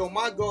like this. So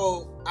my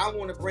goal, I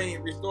want to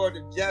bring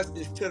restorative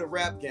justice to the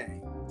rap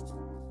game.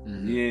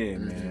 Yeah,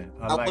 man.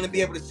 I want to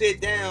be able to sit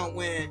down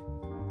when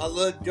a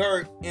Lil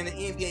Durk and an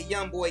NBA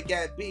YoungBoy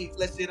got beef.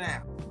 Let's sit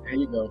down.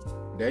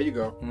 There you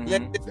go.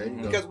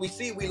 Because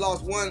we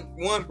lost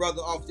one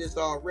brother off this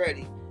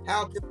already.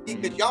 How can we?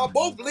 Because y'all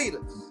both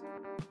leaders.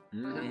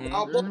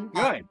 Y'all both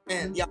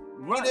and y'all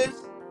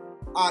leaders.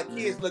 Our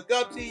kids look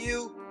up to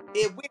you.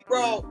 If we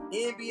brought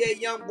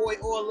NBA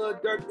YoungBoy or Lil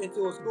Durk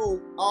into a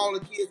school, all the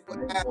kids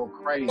would have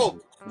crazy.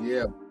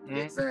 Yeah,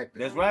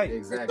 exactly. That's right.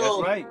 Exactly.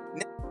 That's right.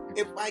 Now,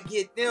 if I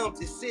get them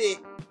to sit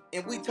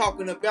and we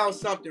talking about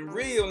something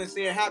real and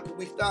saying how can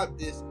we stop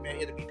this, man,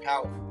 it'll be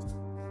powerful.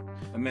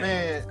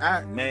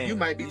 Man, you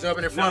might be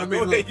jumping in front of me.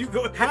 Go ahead, you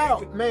go ahead. How,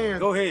 man?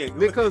 Go ahead.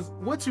 Because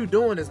what you're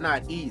doing is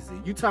not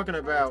easy. You're talking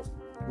about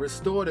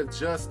restorative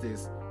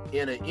justice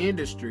in an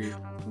industry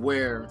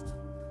where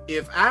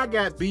if I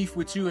got beef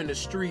with you in the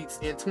streets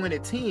in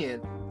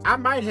 2010, I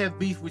might have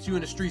beef with you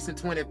in the streets in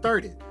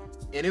 2030.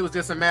 And it was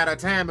just a matter of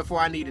time before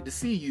I needed to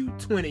see you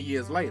 20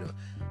 years later.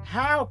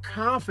 How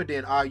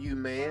confident are you,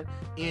 man,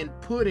 in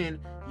putting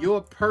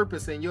your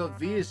purpose and your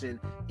vision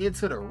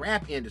into the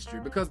rap industry?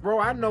 Because, bro,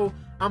 I know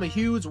I'm a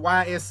huge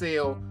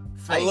YSL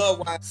fan. I love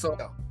YSL.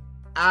 So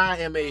I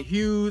am a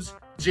huge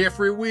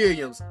Jeffrey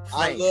Williams fan.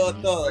 I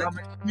love Thug.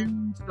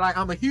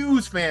 I'm a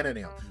huge fan of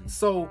them.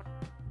 So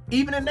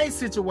even in their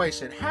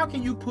situation, how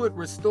can you put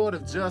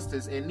restorative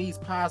justice and these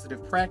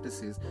positive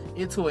practices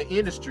into an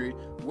industry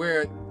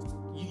where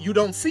you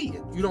don't see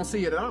it? You don't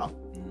see it at all.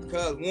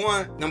 Because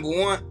number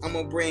one, I'm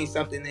gonna bring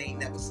something they ain't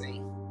never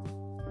seen.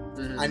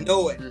 I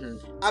know it.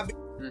 I've been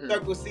in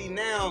Circle C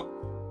now.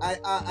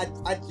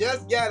 I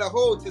just got a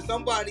hold to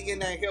somebody in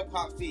that hip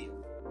hop field,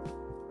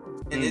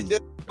 and it's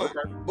just fun.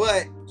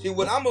 But see,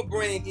 what I'm gonna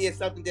bring is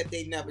something that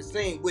they've never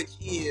seen, which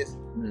is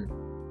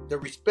the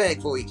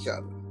respect for each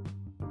other.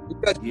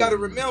 Because you gotta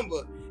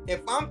remember,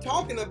 if I'm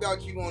talking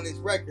about you on this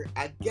record,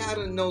 I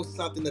gotta know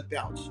something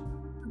about you.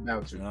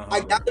 I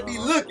gotta be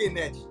looking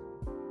at you.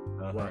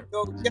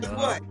 So guess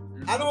what?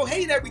 I don't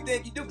hate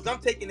everything you do, because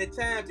I'm taking the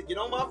time to get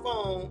on my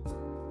phone,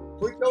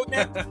 put your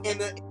name in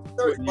the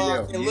search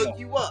box, and look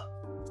you up.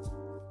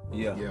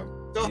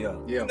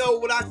 So you know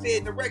what I said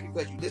in the record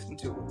because you listen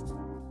to it.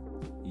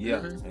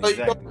 So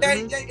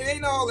it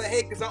ain't all the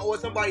hate or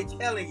somebody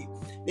telling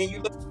you. Then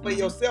you look for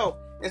yourself.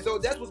 And so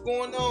that's what's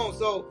going on.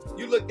 So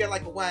you look at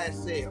like a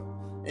YSL,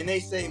 and they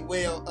say,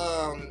 well,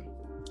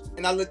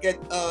 and I look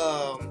at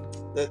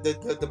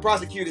the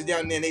prosecutors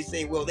down there, and they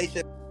say, well, they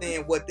should be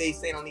saying what they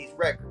saying on these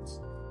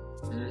records.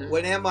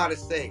 What am I to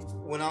say?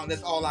 When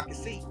that's all I can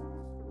see.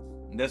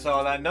 That's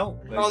all I know.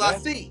 All I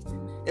see.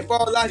 If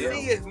all I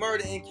see is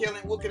murder and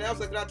killing, what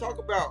else can I talk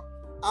about?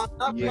 I'm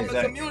from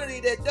a community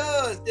that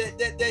does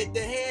that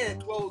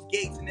had closed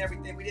gates and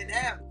everything. We didn't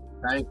have it.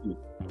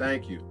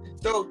 Thank you.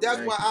 So that's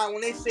why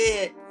when they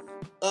said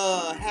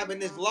having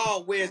this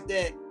law where it's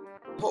that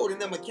holding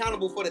them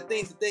accountable for the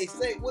things that they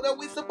say, what are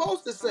we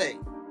supposed to say?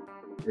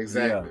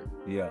 Exactly.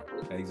 Yeah,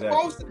 exactly.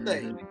 Supposed to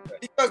say.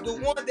 Because the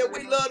one that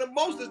we love the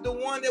most is the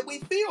one that we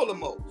feel the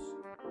most.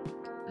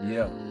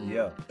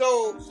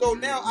 So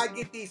now I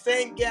get these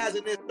same guys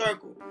in this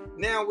circle.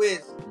 Now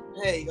it's,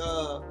 hey,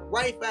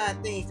 write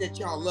 5 things that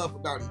y'all love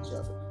about each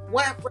other.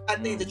 Write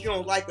 5 things that you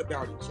don't like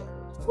about each other.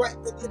 Right.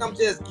 And I'm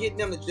just getting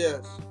them to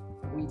just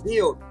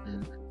rebuild.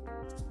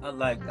 I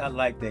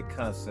like that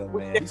concept,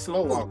 man. He's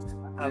slow walking.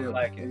 I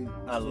like it.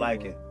 I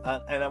like it.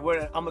 I'm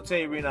gonna tell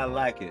you the reason I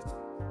like it,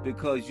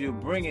 because you're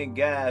bringing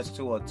guys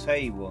to a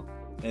table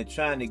and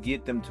trying to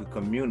get them to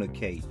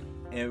communicate.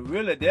 And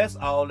really, that's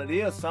all it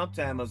is.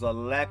 Sometimes it's a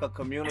lack of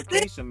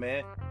communication,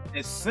 man.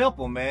 It's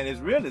simple, man. It's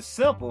really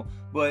simple,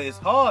 but it's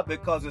hard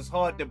because it's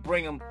hard to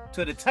bring them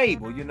to the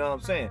table. You know what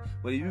I'm saying?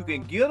 But if you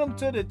can get them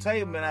to the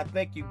table, man, I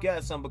think you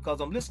got something,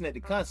 because I'm listening at the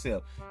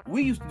concept.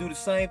 We used to do the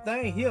same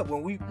thing here.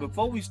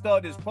 Before we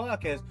started this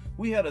podcast,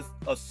 we had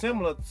a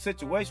similar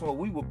situation where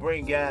we would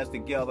bring guys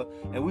together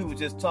and we would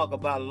just talk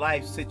about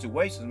life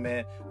situations,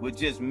 man, with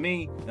just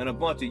me and a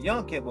bunch of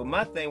young kids. But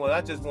my thing was,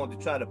 I just wanted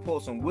to try to pour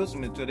some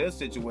wisdom into their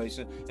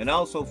situation, and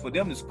also for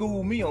them to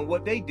school me on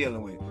what they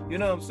dealing with. You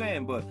know what I'm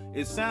saying? But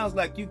it sounds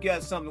like you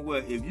got something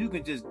where if you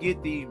can just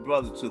get these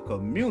brothers to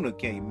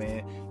communicate,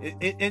 man.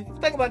 And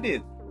think about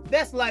this.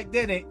 That's like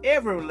that in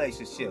every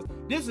relationship.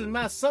 This is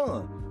my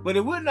son. But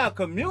if we're not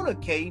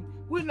communicating,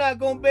 we're not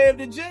going to be able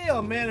to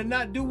jail, man, and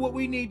not do what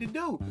we need to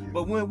do.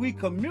 But when we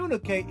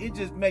communicate, it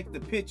just makes the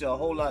picture a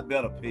whole lot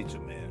better picture,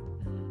 man.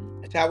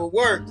 That's how it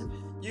works.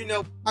 You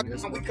know, I come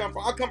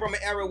from an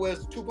era where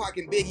Tupac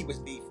and Biggie was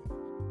beefing.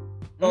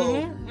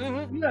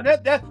 Yeah,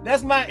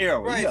 that's my era.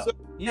 Right. Yeah. So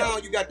now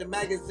you got the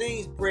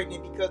magazines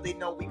printing because they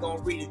know we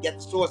gonna read it. Get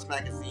the Source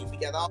magazine. We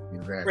got all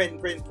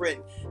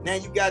printing. Now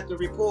you got the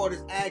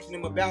reporters asking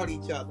them about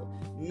each other.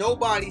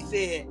 Nobody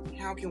said,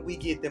 how can we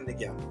get them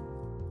together?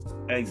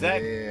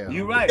 Exactly. Yeah.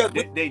 You're right.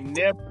 They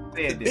never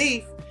said that.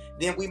 Beef,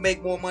 then we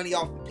make more money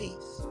off the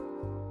peace.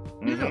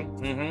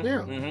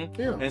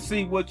 And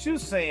see, what you're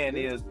saying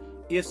is,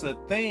 it's a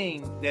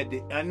thing that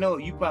I know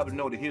you probably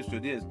know the history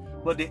of this,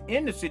 but the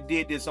industry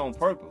did this on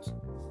purpose.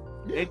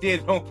 They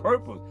did it on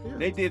purpose.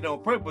 They did it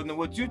on purpose. And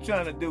what you're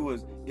trying to do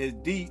is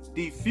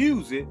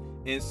diffuse it.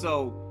 And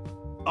so,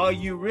 are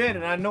you ready?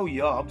 And I know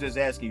you are. I'm just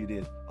asking you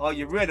this. Are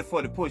you ready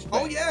for the pushback?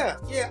 Oh yeah.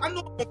 I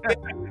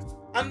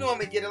know I'm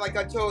gonna get it. Like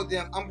I told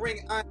them,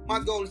 my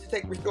goal is to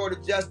take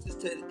restorative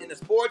justice in the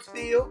sports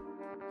field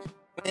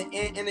and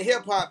in the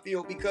hip hop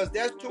field, because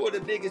that's two of the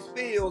biggest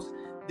fields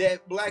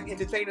that black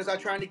entertainers are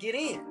trying to get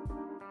in.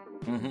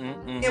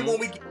 And when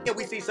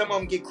we see some of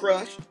them get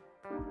crushed.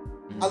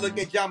 I look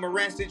at John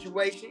Morant's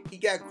situation. He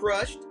got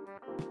crushed.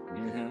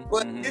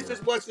 But this is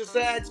what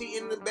society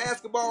in the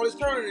basketball is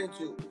turning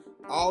into.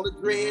 All the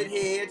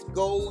dreadheads,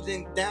 golds,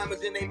 and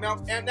diamonds in their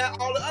mouth. And now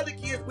all the other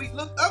kids, they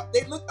look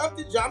up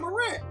to John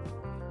Morant.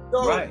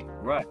 So,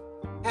 right.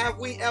 Have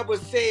we ever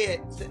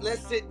said,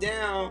 let's sit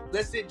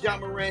John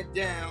Morant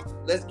down,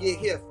 let's get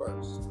here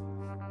first?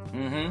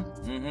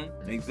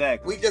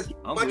 Exactly. We just get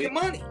a bunch of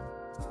money.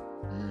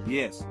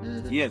 Yes.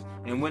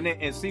 And when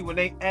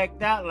they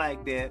act out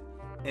like that,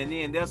 and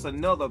then that's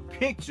another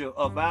picture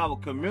of our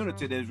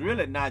community that's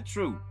really not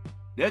true.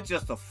 That's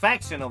just a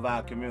faction of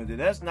our community.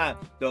 That's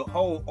not the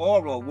whole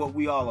aura of what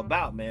we all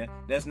about, man.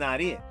 That's not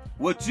it.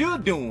 What you're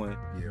doing,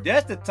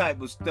 that's the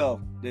type of stuff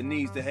that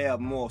needs to have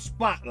more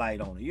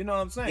spotlight on it. You know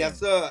what I'm saying? Yes,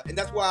 sir. And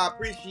that's why I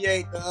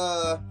appreciate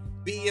the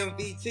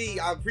BMVT.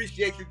 I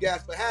appreciate you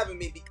guys for having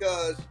me,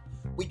 because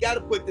we got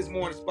to put this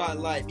more in the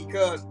spotlight.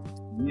 Because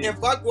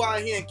if I go out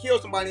here and kill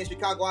somebody in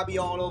Chicago, I'll be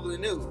all over the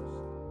news.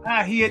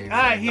 I hear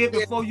it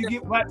before you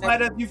get right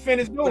after you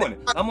finish doing it.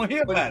 I'm gonna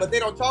hear about it. But they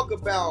don't talk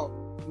about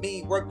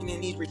me working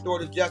in these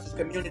restorative justice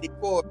community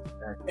courts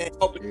and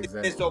helping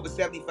dismiss over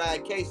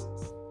 75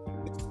 cases.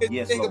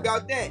 Think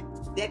about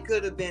that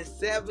could have been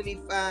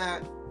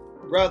 75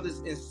 brothers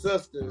and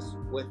sisters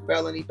with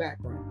felony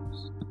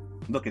backgrounds.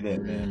 Look at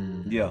that,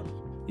 man. Yeah,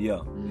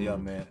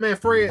 man. Man,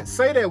 Fred,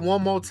 say that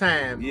one more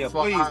time for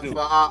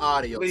our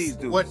audience. Please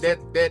do. What that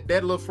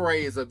little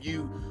phrase of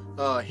you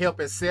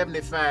helping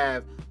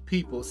 75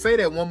 people. Say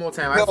that one more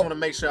time. I just want to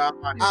make sure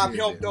I've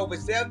helped over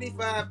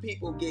 75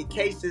 people get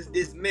cases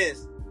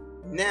dismissed.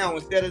 Now,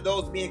 instead of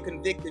those being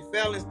convicted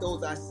felons,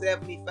 those are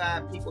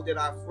 75 people that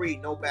are free,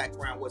 no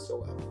background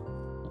whatsoever.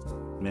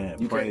 Man,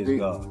 praise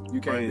God. You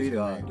can't praise beat it,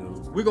 God, man.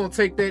 dude. We're going to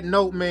take that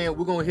note, man.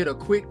 We're going to hit a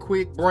quick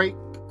break.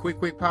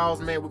 Quick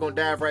pause, man. We're going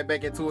to dive right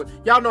back into it.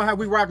 Y'all know how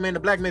we rock, man. The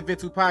Black Man Vent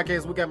 2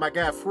 podcast. We got my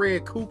guy,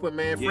 Fred Cooper,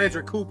 man.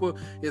 Frederick Cooper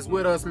is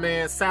with us,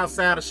 man. South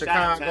side of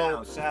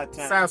Chicago.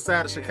 South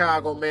side of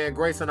Chicago, man.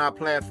 Gracing our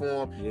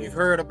platform. You've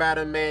heard about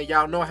him, man.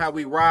 Y'all know how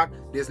we rock.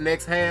 This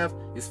next half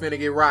is finna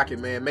get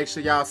rocking, man. Make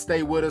sure y'all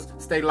stay with us.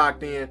 Stay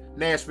locked in.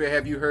 Nashville,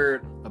 have you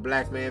heard a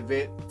Black Man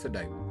Vent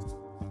today?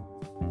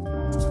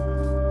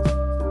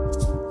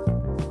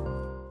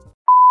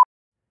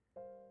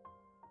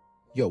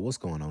 Yo, what's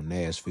going on,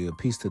 Nashville?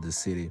 Peace to the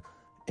city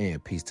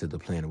and peace to the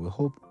planet. We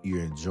hope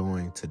you're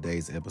enjoying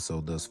today's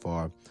episode thus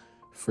far.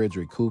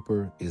 Frederick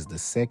Cooper is the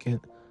second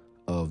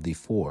of the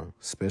 4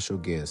 special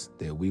guests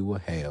that we will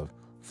have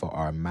for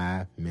our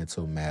My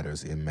Mental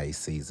Matters in May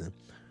season.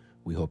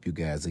 We hope you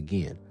guys,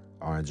 again,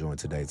 are enjoying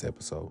today's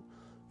episode.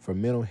 For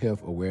Mental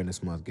Health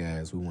Awareness Month,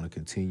 guys, we want to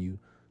continue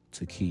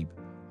to keep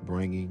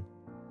bringing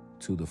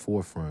to the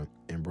forefront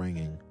and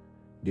bringing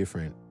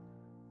different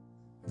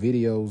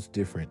videos,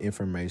 different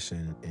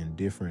information, and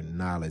different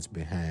knowledge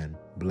behind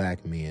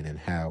black men and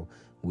how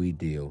we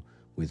deal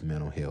with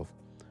mental health.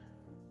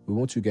 We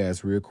want you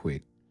guys real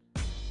quick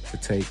to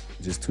take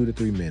just 2 to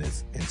 3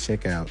 minutes and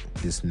check out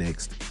this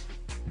next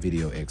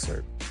video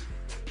excerpt.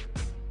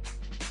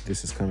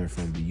 This is coming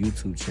from the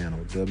YouTube channel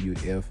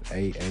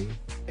WFAA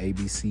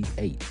ABC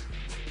 8.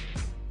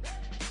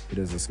 It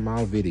is a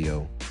small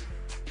video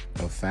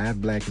of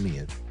 5 black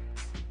men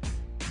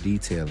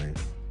detailing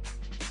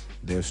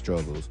their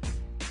struggles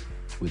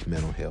with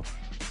mental health.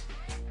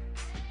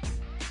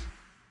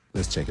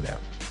 Let's check it out.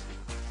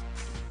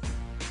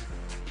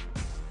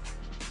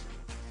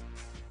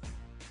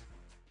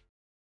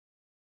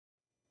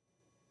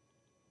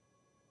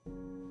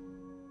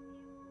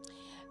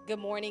 Good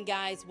morning,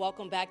 guys.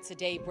 Welcome back to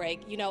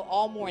Daybreak. You know,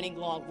 all morning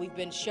long, we've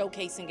been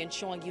showcasing and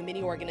showing you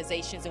many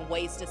organizations and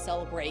ways to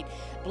celebrate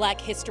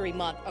Black History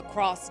Month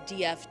across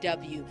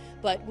DFW.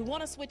 But we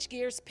want to switch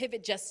gears,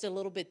 pivot just a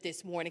little bit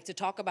this morning to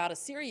talk about a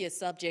serious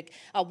subject,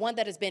 one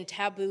that has been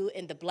taboo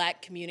in the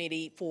Black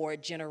community for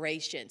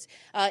generations.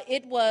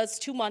 It was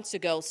 2 months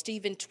ago,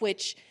 Stephen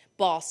Twitch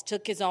Boss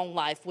took his own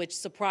life, which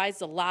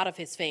surprised a lot of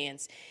his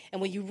fans.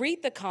 And when you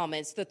read the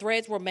comments, the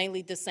threads were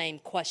mainly the same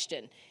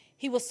question.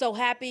 He was so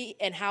happy,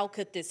 and how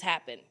could this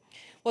happen?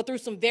 Well, through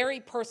some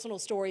very personal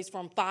stories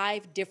from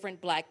 5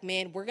 different black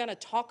men, we're going to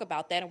talk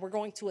about that, and we're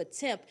going to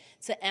attempt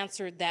to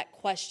answer that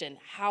question.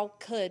 How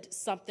could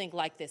something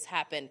like this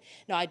happen?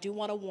 Now, I do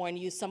want to warn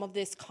you, some of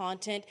this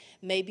content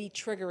may be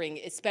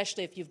triggering,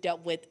 especially if you've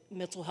dealt with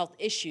mental health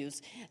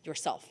issues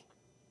yourself.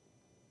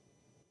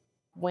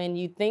 When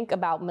you think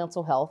about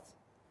mental health,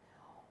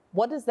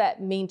 what does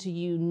that mean to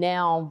you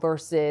now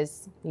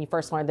versus when you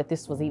first learned that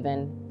this was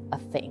even a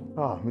thing?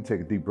 Oh, let me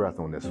take a deep breath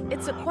on this one.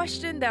 It's a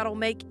question that'll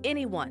make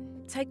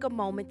anyone take a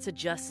moment to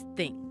just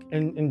think.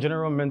 In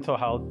general, mental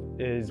health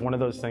is one of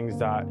those things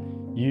that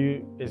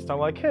it's not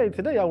like, hey,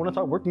 today I want to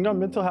start working on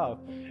mental health.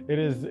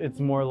 It's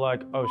more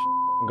like, oh,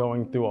 I'm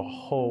going through a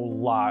whole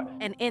lot.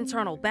 An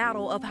internal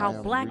battle of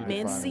how black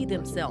men see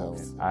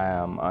themselves. I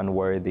am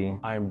unworthy.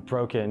 I'm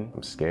broken.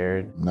 I'm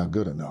scared. I'm not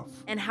good enough.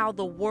 And how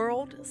the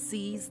world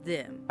sees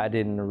them. I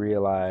didn't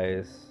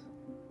realize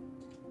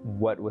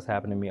what was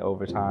happening to me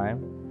over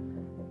time.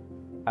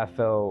 I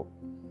felt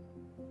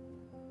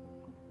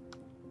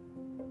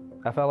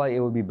like it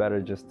would be better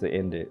just to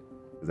end it.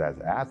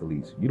 As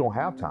athletes, you don't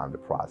have time to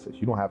process.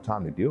 You don't have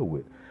time to deal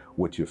with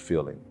what you're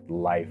feeling.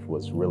 Life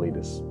was really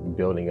just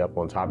building up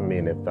on top of me,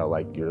 and it felt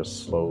like you're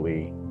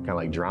slowly kind of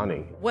like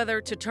drowning.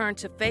 Whether to turn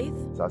to faith.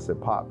 So I said,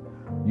 Pop,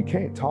 you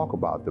can't talk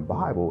about the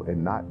Bible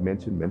and not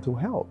mention mental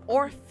health.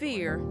 Or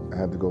fear. I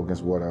had to go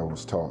against what I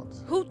was taught.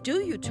 Who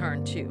do you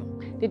turn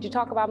to? Did you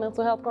talk about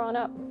mental health growing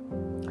up?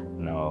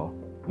 No,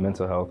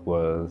 mental health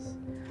was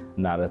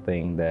not a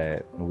thing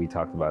that we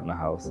talked about in the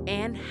house.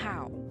 And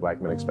how?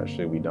 Black men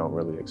especially, we don't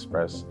really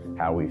express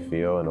how we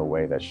feel in a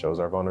way that shows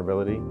our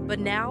vulnerability. But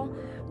now,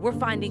 we're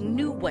finding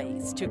new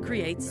ways to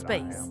create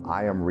space.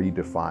 I am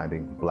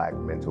redefining black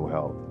mental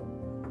health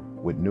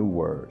with new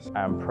words.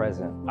 I'm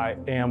present. I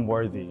am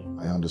worthy.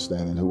 I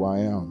understand who I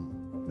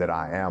am. That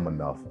I am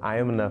enough. I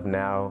am enough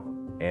now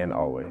and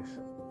always.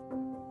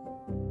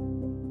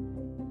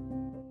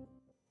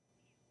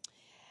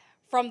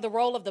 From the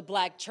role of the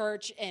Black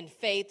church and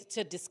faith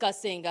to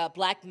discussing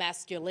Black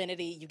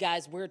masculinity, you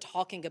guys, we're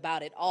talking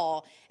about it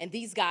all. And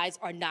these guys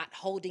are not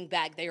holding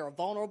back. They are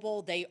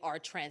vulnerable, they are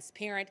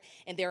transparent,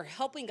 and they're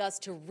helping us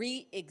to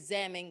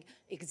examine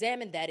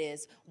that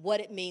is, what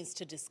it means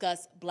to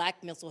discuss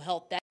Black mental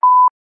health.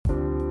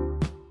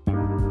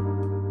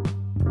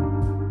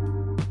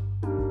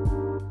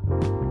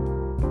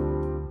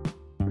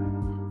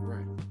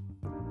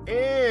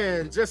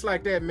 And just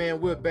like that, man,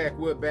 we're back,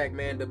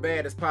 man. The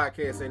baddest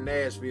podcast in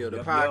Nashville. The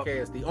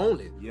podcast, the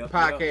only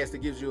podcast that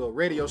gives you a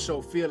radio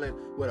show feeling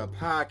with a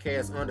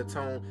podcast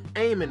undertone,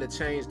 aiming to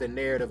change the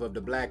narrative of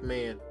the black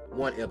man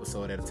one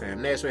episode at a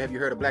time. Nashville, have you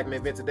heard of Black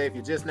Men Vent today? If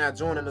you're just not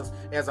joining us,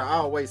 as I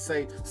always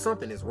say,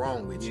 something is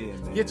wrong with you.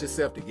 Man. Get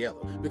yourself together.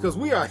 Because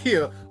we are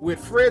here with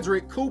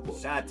Frederick Cooper.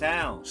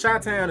 Chi-Town.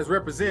 Chi-Town is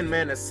representing,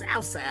 man, the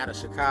south side of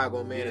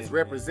Chicago, man. It's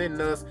representing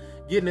us.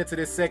 Getting into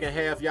this second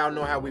half, y'all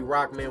know how we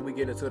rock, man. We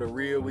get into the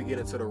real, we get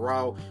into the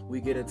raw,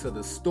 we get into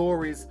the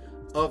stories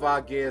of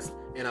our guests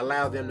and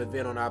allow them to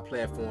vent on our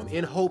platform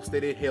in hopes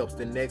that it helps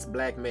the next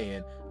black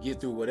man get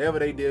through whatever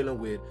they dealing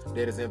with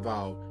that is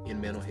involved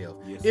in mental health.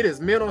 Yes. It is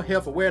Mental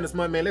Health Awareness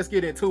Month, man. Let's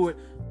get into it.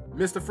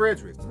 Mr.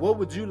 Frederick, what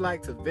would you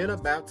like to vent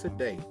about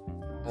today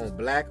on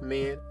Black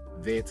Men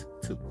Vent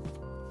 2?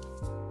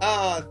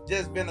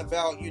 Just been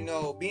about,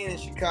 being in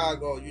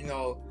Chicago,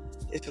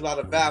 it's a lot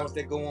of violence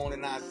that go on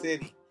in our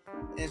city.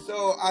 And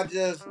so I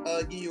just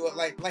give you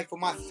like for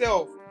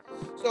myself.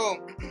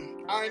 So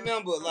I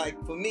remember,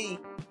 for me,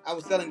 I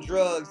was selling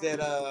drugs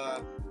at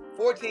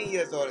 14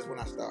 years old is when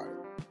I started.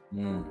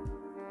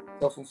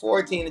 So from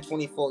 14 to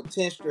 24,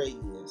 10 straight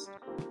years.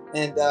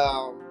 And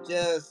I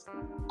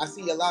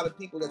see a lot of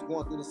people that's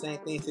going through the same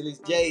thing to these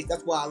days.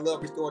 That's why I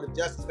love restorative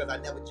justice, because I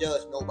never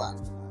judge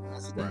nobody.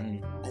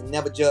 I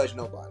never judge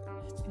nobody.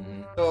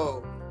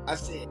 So I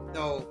said,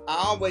 no, I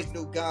always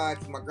knew God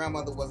because my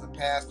grandmother was a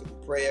pastor.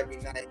 We pray every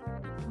night.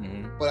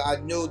 But I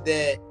knew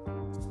that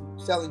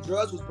selling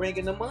drugs was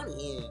bringing the money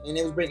in, and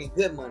it was bringing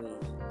good money in.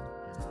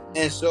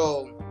 And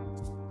so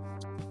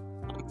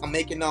I'm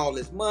making all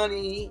this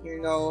money,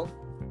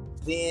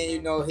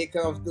 then, here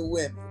comes the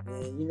women.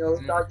 And,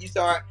 you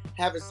start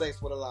having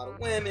sex with a lot of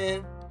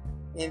women.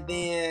 And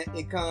then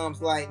it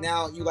comes like,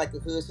 now you like a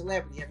hood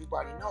celebrity.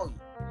 Everybody know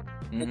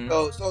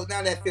you. So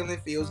now that feeling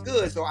feels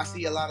good. So I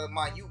see a lot of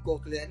my youth go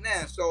through that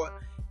now. So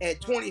at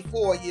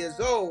 24 years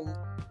old,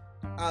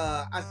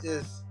 I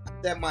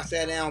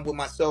sat down with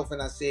myself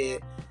and I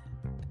said,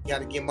 I got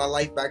to get my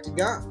life back to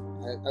God.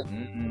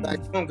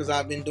 Back to him because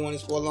I've been doing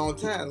this for a long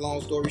time.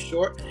 Long story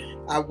short,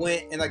 I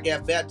went and I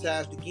got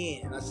baptized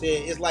again. And I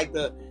said, it's like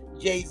the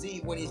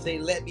Jay-Z when he say,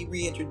 let me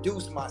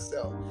reintroduce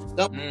myself.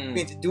 Let me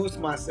reintroduce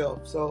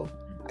myself. So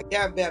I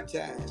got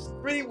baptized.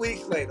 3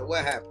 weeks later,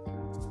 what happened?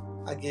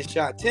 I get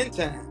shot 10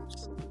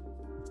 times.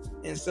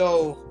 And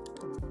so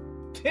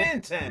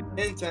 10 times?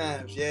 10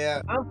 times,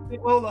 yeah.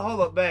 Hold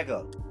up, back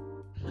up.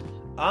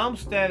 I'm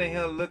standing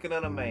here looking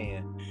at a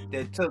man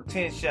that took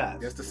 10 shots.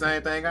 That's the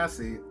same thing I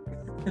see.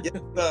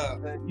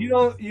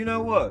 You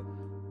know what?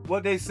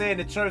 What they say in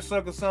the church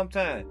circle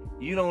sometimes,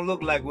 you don't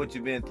look like what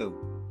you've been through.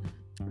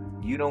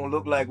 You don't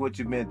look like what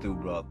you've been through,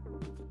 brother.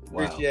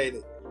 Wow. Appreciate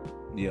it.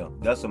 Yeah,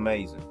 that's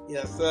amazing.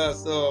 Yes, sir.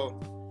 So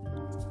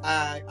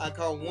I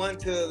caught one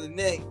to the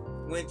neck,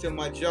 went to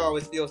my jaw,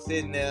 it's still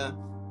sitting there.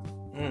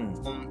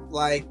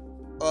 Like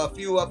a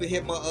few of it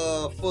hit my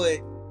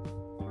foot.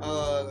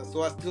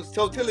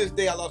 So till this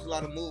day, I lost a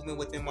lot of movement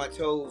within my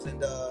toes,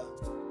 and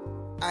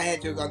I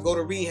had to go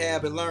to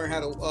rehab and learn how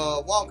to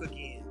walk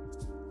again.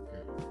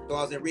 So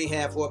I was in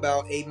rehab for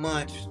about 8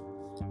 months,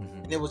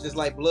 and it was just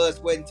like blood,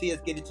 sweat, and tears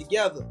getting it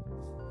together.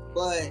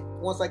 But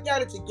once I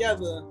got it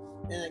together,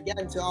 and I got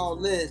into all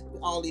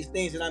these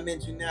things that I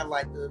mentioned now,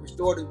 like the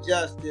restorative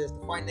justice,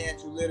 the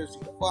financial literacy,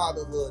 the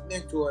fatherhood,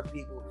 mentoring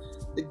people.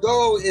 The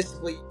goal is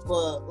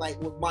for like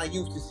with my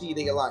youth to see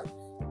their life.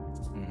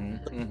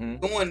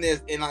 Doing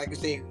this, and like I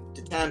say,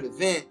 the time to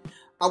vent,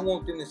 I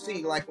want them to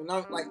see, like when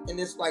I'm like, and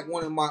it's like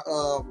one of my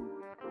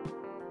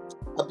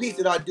a piece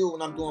that I do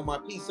when I'm doing my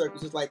peace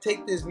circles. It's like,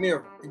 take this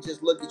mirror and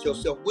just look at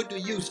yourself. What do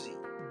you see?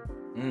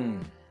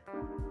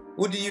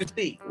 What do you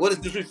see? What is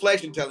this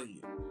reflection telling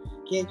you?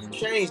 Can you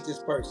change this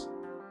person?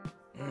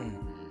 And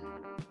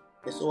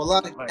so a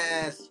lot of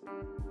guys,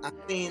 I've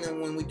seen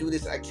them when we do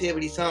this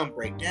activity, some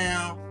break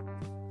down.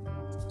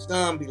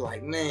 Some be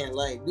like, man,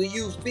 like, do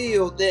you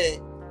feel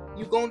that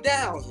you gonna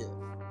die out here?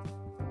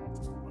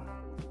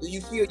 Do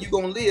you feel you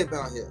gonna live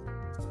out here?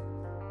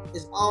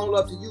 It's all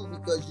up to you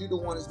because you're the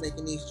one that's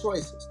making these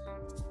choices.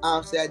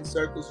 I've sat in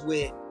circles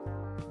with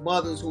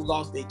mothers who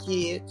lost their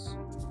kids.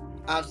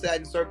 I've sat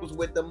in circles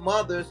with the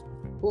mothers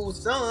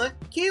whose son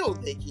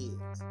killed their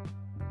kids.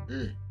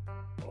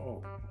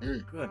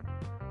 Good.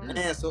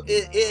 And so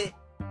it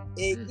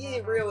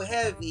get real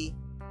heavy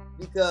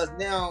because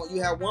now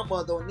you have one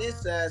mother on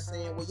this side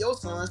saying, well, your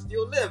son's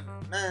still living,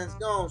 mine's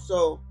gone.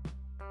 So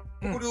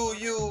who do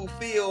you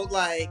feel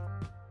like?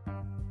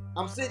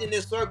 I'm sitting in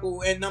this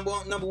circle, and number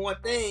one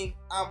thing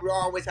I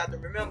always have to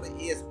remember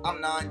is I'm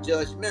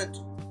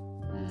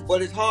non-judgmental.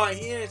 But it's hard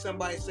hearing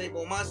somebody say,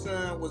 well, my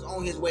son was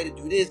on his way to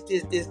do this,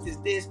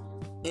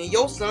 and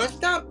your son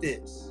stopped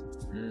this.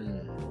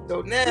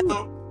 So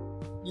now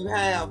you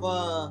have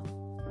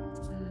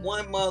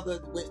one mother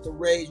with the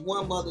rage,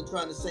 one mother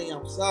trying to say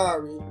I'm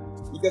sorry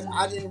because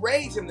I didn't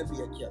raise him to be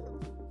a killer.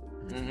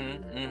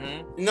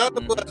 None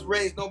of us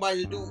raised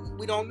nobody to do.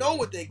 We don't know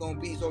what they're gonna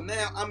be. So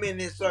now I'm in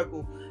this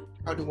circle.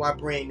 How do I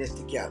bring this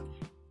together?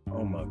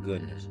 Oh my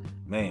goodness,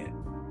 man,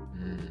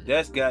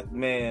 that's got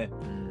man.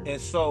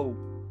 And so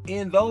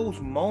in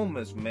those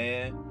moments,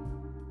 man,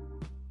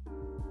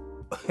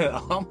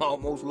 I'm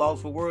almost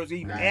lost for words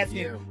even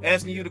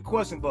asking you the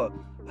question. But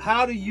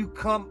how do you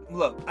come?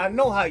 Look, I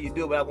know how you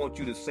do it, but I want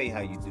you to say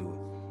how you do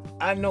it.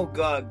 I know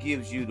God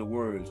gives you the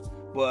words,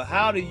 but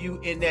how do you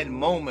in that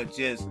moment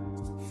just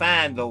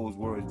find those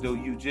words?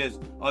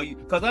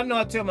 Because I know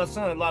I tell my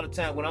son a lot of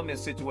times when I'm in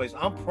situations,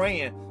 I'm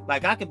praying,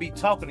 like I could be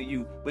talking to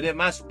you, but in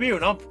my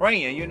spirit, I'm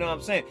praying, you know what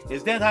I'm saying?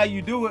 Is that how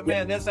you do it,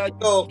 man? That's how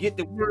you get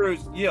the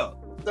words? Yeah.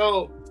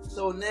 So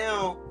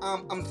now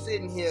I'm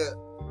sitting here,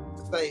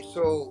 like,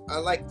 so I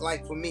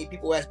like for me,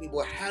 people ask me,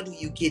 well, how do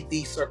you get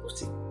these circles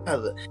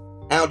together?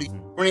 How do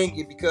you bring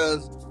it?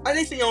 Because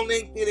they see on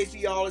LinkedIn, they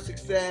see all the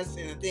success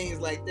and things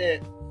like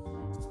that.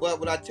 But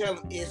what I tell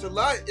them, it's a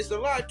lot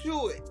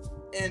to it.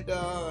 And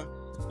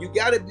you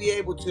got to be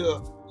able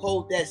to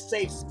hold that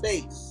safe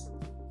space.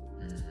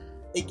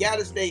 It got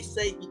to stay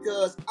safe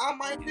because I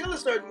might feel a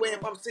certain way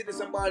if I'm sitting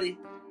somebody,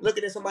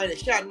 looking at somebody that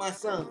shot my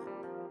son.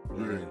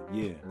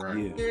 Yeah.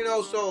 You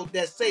know, so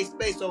that safe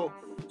space.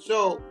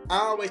 So I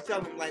always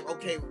tell them, like,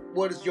 okay,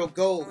 what is your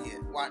goal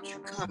here? Why don't you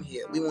come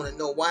here? We want to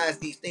know why is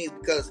these things,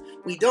 because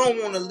we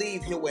don't want to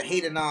leave here with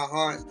hate in our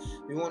hearts.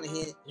 We want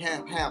to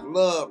have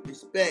love,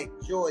 respect,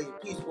 joy, and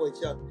peace for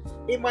each other.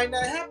 It might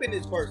not happen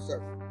this first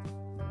circle.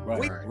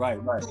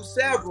 Right. Do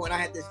several, and I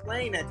had to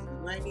explain that to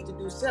you. I need to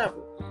do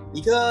several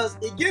because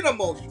it get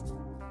emotional.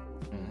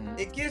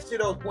 It gets to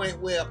those point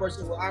where a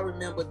person, well, I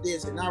remember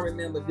this and I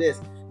remember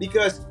this,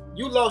 because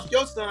you lost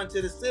your son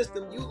to the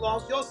system, you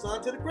lost your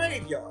son to the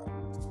graveyard.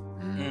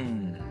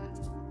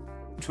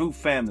 Two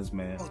families,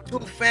 man. Two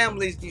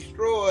families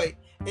destroyed.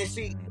 And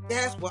see,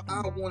 that's what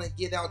I want to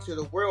get out to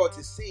the world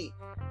to see.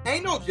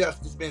 Ain't no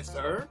justice been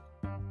served.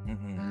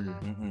 Ain't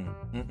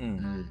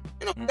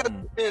no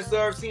justice been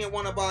served seeing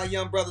one of our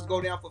young brothers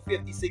go down for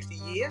 50, 60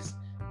 years.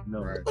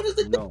 No. What is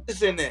the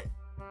justice in that?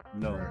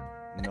 No.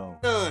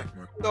 None.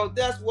 So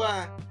that's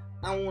why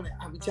I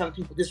be telling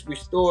people this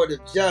restorative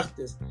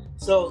justice.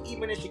 So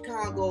even in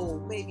Chicago,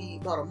 maybe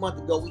about a month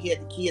ago, we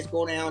had the kids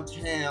go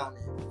downtown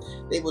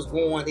and they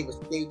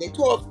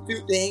tore a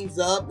few things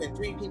up and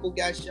 3 people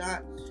got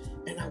shot.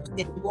 And I was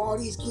thinking, all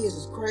these kids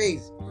is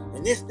crazy.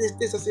 And this.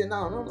 I said,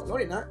 no,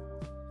 they're not.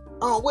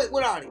 Oh,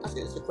 what are they? I said,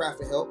 it's a cry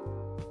for help.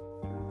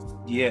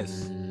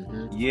 Yes.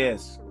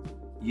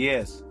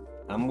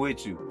 I'm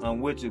with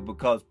you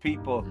because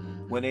people,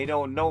 when they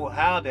don't know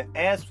how to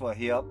ask for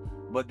help,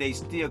 but they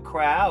still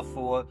cry out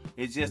for it,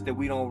 it's just that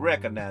we don't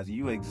recognize it.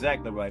 You're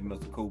exactly right,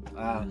 Mr. Cooper.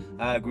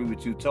 I agree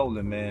with you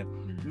totally, man.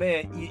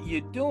 Man,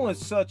 you're doing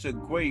such a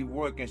great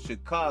work in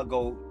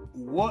Chicago.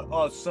 What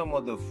are some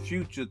of the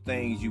future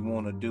things you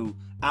want to do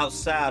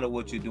outside of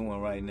what you're doing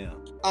right now?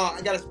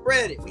 I got to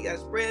spread it. We got to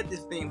spread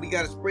this thing. We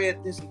got to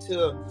spread this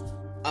until,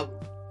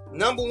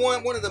 number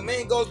one of the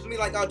main goals for me,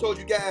 like I told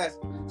you guys,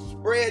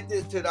 spread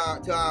this to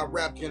our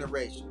rap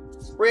generation.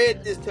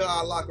 Spread this to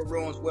our locker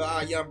rooms where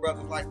our young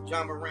brothers like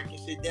John Morant can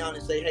sit down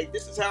and say, hey,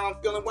 this is how I'm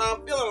feeling, why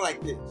I'm feeling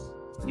like this.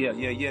 Yeah.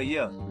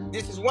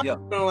 This is why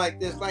I'm feeling like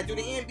this. Like, through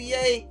the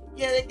NBA,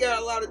 yeah, they got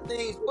a lot of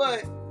things,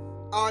 but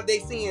are they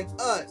seeing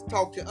us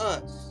talk to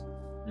us?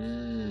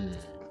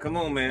 Come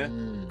on,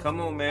 man.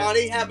 Are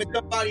they having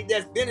somebody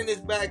that's been in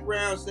this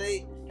background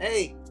say,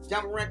 hey,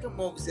 John Morant, come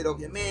over, sit over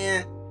here,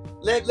 man.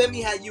 Let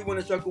me have you in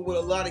a circle with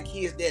a lot of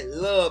kids that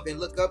love and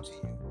look up to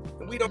you.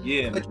 And we don't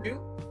touch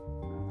you.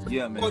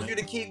 Yeah, man. We want you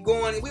to keep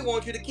going, and we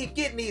want you to keep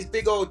getting these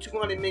big old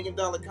 $200 million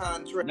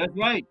contracts. That's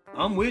right.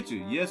 I'm with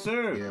you. Yes,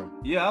 sir.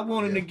 Yeah, I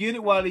want him to get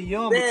it while they're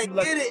young. Man,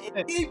 but get it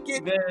and keep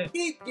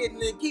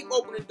getting it, keep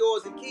opening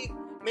doors and keep,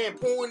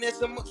 pouring that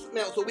some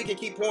smell so we can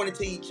keep pouring it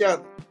to each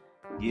other.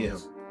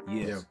 Yes.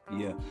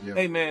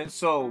 Hey, man,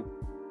 so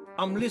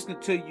I'm listening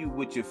to you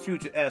with your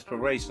future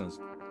aspirations.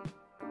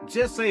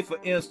 Just say, for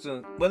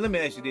instance, well, let me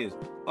ask you this.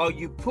 Are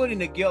you putting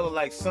together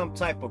like some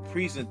type of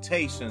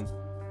presentation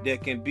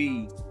that can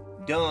be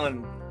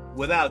done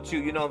without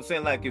you? You know what I'm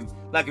saying? Like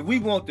if we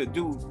want to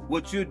do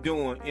what you're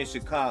doing in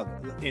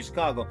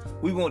Chicago,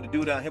 we want to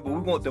do down here, but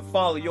we want to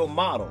follow your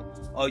model.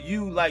 Are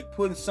you like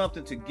putting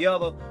something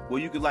together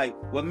where you could like,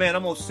 well, man,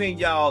 I'm gonna send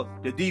y'all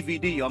the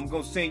DVD. I'm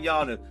gonna send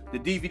y'all the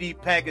DVD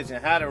package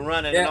and how to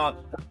run it and all.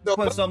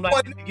 Put something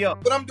like that together.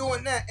 But I'm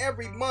doing that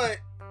every month,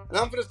 and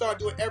I'm gonna start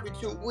doing every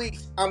 2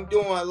 weeks. I'm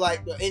doing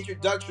like the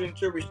introduction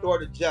to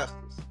restorative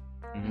justice.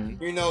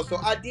 You know, so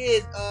I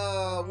did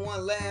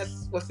one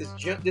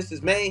this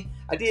is May.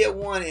 I did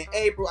one in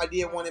April. I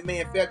did one in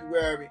May and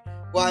February.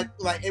 But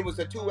like, it was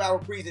a 2-hour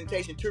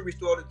presentation to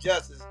restorative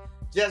justice.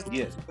 Just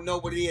to know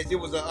what it is. It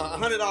was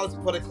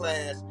 $100 for the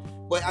class,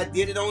 but I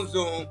did it on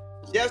Zoom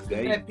just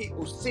to let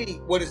people see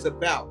what it's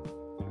about.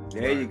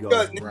 There you go.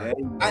 Because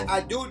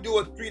I do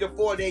a 3 to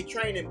 4 day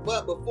training,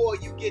 but before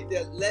you get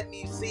there, let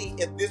me see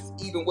if this is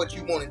even what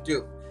you want to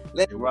do.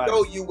 Let me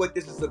show you what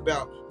this is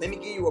about. Let me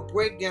give you a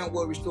breakdown of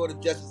what restorative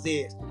justice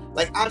is.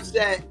 Like, I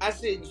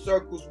sit in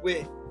circles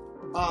with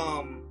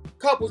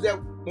couples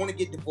that want to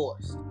get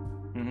divorced.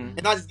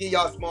 And I'll just give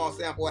y'all a small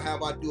sample of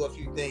how I do a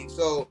few things.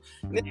 So,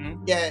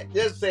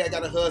 let's say I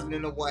got a husband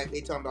and a wife.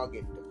 They talking about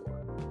getting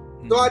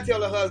divorced. So I tell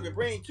the husband,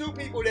 bring 2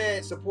 people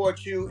that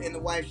support you, and the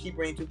wife, she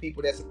bring 2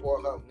 people that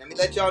support her. Let me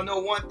let y'all know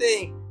one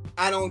thing.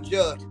 I don't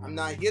judge. I'm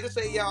not here to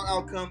say y'all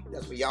outcome.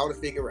 That's for y'all to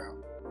figure out.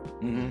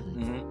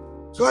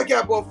 So I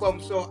got both of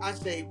them. So I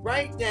say,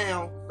 write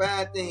down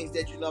 5 things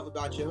that you love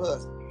about your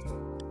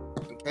husband.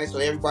 Okay, so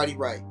everybody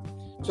write.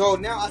 So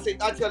now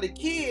I tell the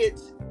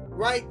kids,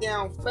 write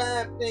down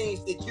 5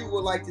 things that you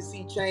would like to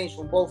see change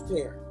from both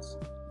parents.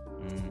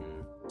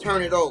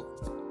 Turn it over.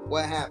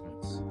 What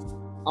happens?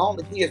 All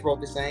the kids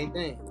wrote the same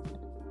thing.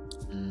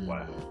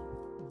 Wow.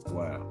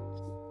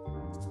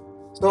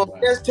 So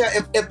let's tell,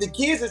 if the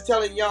kids is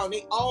telling y'all,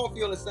 they all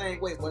feel the same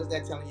way, what is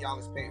that telling y'all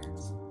as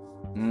parents?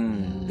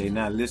 They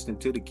not listening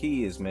to the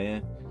kids,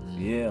 man.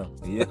 Yeah.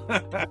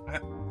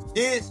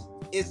 This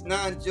is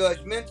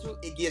non-judgmental.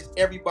 It gives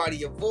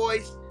everybody a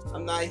voice.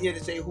 I'm not here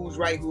to say who's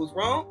right, who's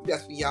wrong.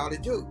 That's for y'all to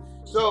do.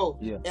 So,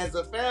 as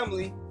a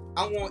family,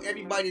 I want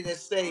everybody to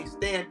say,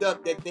 stand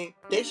up, that think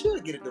they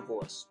should get a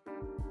divorce.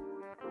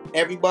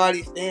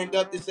 Everybody stand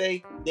up to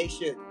say they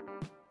should.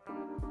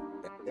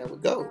 That's how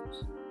it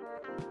goes.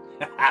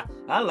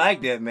 I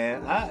like that,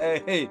 man.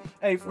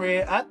 Hey,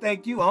 Fred, I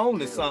think you own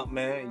to something,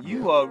 man.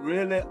 You are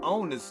really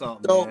on to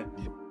something, man.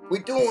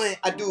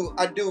 I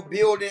do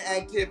building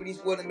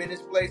activities with them in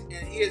this place,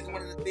 and here's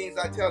one of the things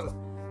I tell them.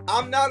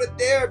 I'm not a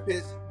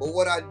therapist, but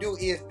what I do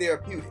is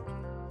therapeutic.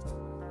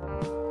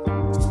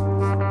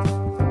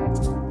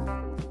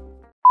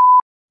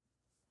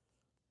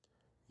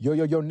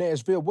 Yo,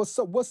 Nashville, what's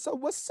up?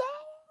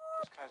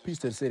 Peace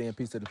to the city and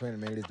peace to the planet,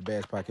 man. It is the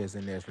best podcast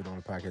in Nashville, the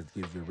only podcast that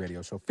gives you a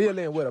radio show. Fill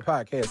in with a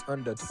podcast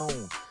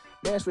undertone.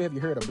 Nashville, have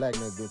you heard of Black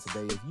Men Event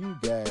today? If you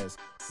guys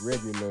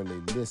regularly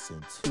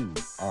listen to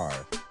our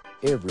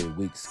every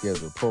week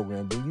scheduled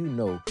program, then you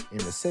know in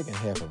the second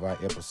half of our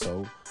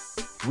episode,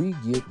 we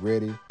get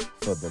ready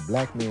for the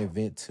Black Men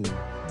Event 2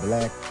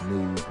 Black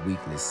News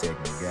Weekly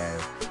segment,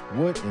 guys.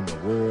 What in the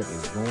world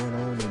is going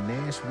on in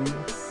Nashville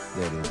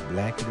that is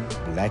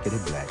blackety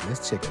black?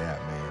 Let's check it out,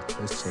 man.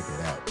 Let's check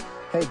it out.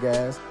 Hey,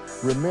 guys,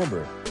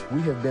 remember,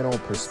 we have been on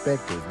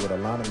Perspectives with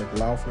Alana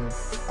McLaughlin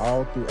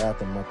all throughout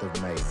the month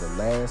of May. The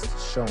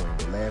last showing,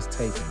 the last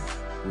taping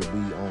will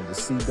be on the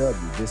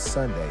CW this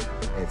Sunday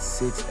at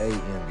 6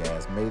 a.m.,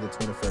 guys. May the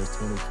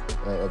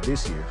 21st of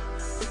this year.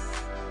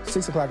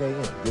 6 o'clock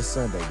a.m. this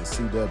Sunday, the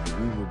CW.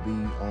 We will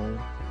be on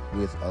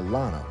with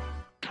Alana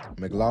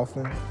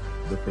McLaughlin,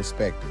 The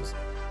Perspectives.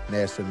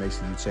 Nashville, make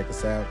sure you check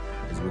us out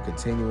as we're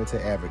continuing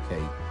to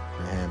advocate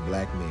behind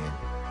black men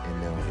and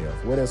mental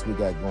health. What else we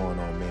got going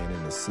on, man,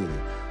 in the city?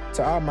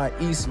 To all my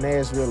East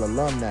Nashville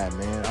alumni,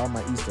 man, all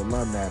my East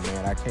alumni,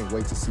 man, I can't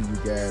wait to see you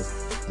guys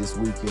this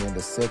weekend,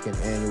 the second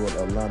annual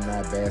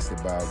alumni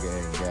basketball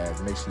game,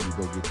 guys. Make sure you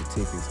go get your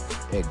tickets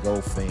at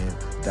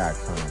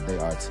gofan.com. They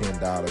are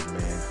 $10,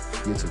 man.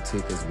 Get your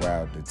tickets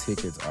while the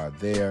tickets are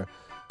there.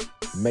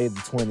 May the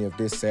 20th,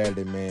 this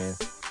Saturday, man.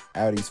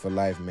 Out East for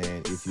life,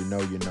 man. If you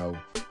know, you know.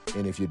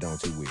 And if you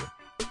don't, you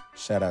will.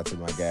 Shout out to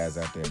my guys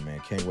out there,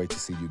 man. Can't wait to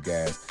see you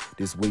guys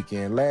this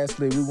weekend.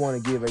 Lastly, we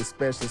want to give a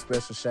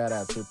special shout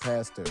out to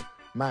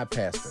my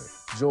pastor,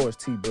 George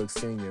T. Brooks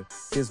Sr.,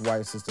 his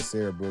wife, Sister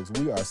Sarah Brooks.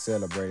 We are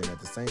celebrating at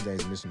the St.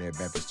 James Missionary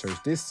Baptist Church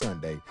this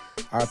Sunday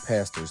our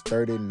pastor's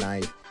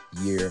 39th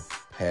year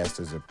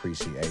pastor's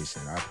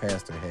appreciation. Our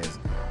pastor has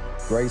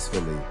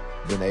gracefully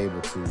been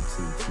able to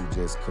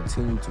just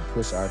continue to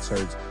push our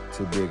church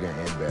to bigger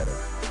and better.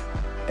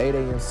 8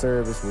 a.m.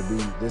 service will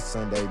be this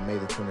Sunday, May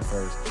the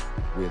 21st,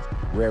 with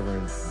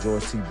Reverend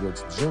George T.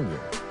 Brooks Jr.,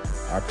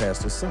 our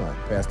pastor's son.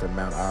 Pastor of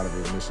Mount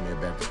Olivet Missionary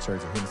Baptist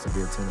Church in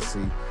Hendersonville,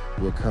 Tennessee,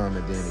 will come,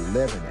 and then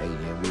 11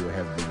 a.m. we will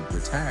have the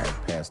retired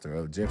pastor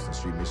of Jefferson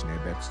Street Missionary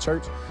Baptist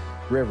Church,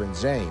 Reverend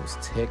James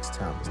Tex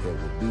Thomas, that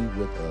will be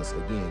with us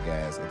again,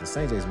 guys, at the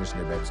St. James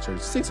Missionary Baptist Church,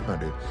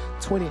 600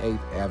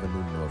 28th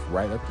Avenue North,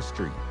 right up the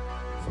street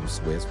from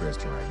Sweat's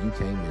Restaurant. You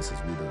can't miss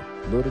us. We're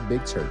the little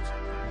big church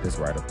that's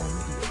right up on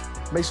the hill.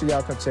 Make sure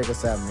y'all come check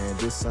us out, man,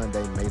 this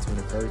Sunday, May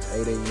 21st,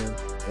 8 a.m.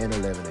 and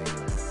 11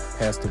 a.m.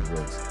 Pastor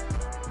Brooks,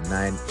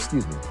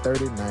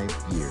 39th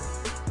year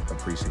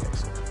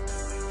appreciation.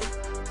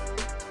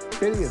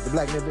 It is the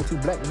Black Men Event 2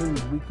 Black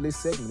News Weekly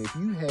segment. If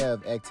you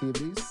have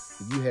activities,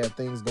 if you have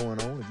things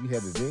going on, if you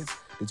have events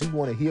that you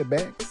want to hear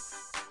back,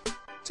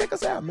 check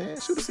us out, man.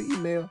 Shoot us an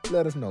email.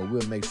 Let us know.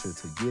 We'll make sure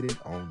to get it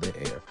on the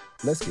air.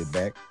 Let's get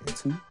back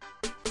into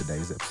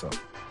today's episode.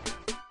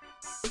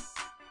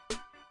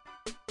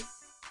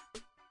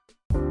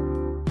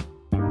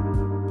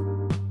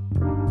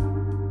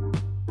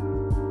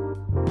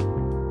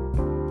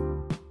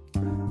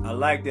 I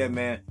like that,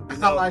 man. You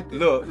know, I like it.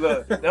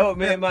 Look. No,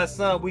 man, my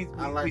son, we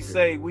it.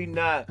 say we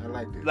not, I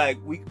like it. like,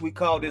 we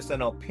call this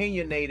an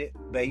opinionated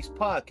based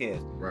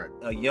podcast. Right.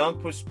 A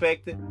young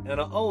perspective and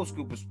an old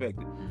school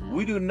perspective.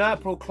 We do not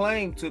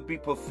proclaim to be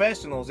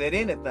professionals at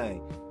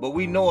anything, but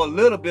we know a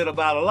little bit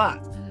about a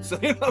lot. So,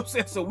 you know what I'm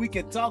saying? So we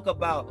can talk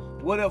about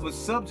whatever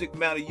subject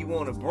matter you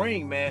want to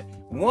bring, man.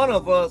 One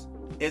of us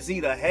has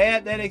either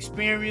had that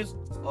experience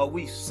or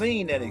we've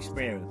seen that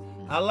experience.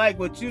 I like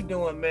what you're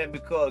doing, man,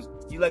 because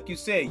like you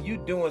said, you're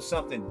doing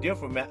something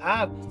different, man.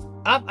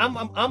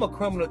 I'm a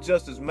criminal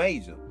justice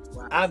major.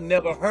 Wow. I've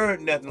never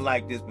heard nothing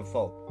like this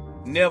before.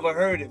 Never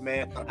heard it,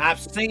 man. I've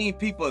seen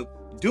people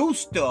do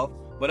stuff,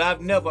 but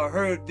I've never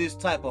heard this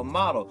type of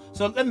model.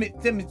 So let me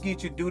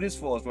get you to do this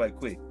for us right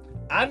quick.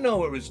 I know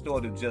what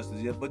restorative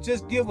justice is, but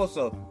just give us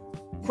a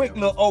quick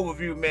little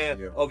overview,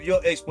 man, of your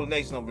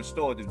explanation of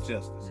restorative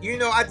justice. You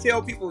know, I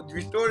tell people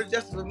restorative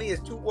justice for me is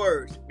 2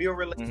 words: build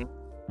relationship.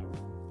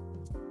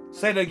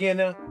 Say that again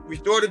now.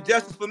 Restorative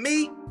justice for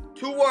me,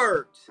 2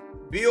 words: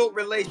 build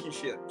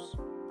relationships.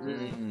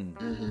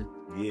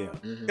 Yeah.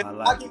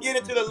 I can get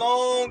into the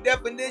long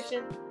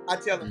definition. I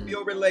tell them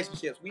build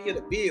relationships. We here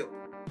to build.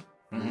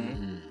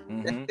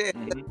 That's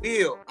it.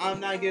 Build.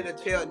 I'm not here to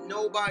tear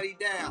nobody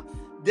down.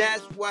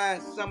 That's why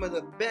some of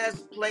the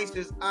best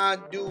places I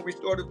do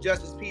restorative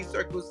justice peace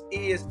circles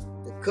is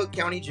the Cook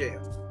County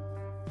Jail.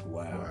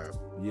 Wow.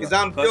 Because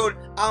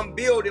I'm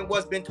building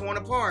what's been torn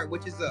apart,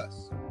 which is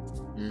us.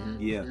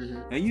 And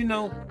you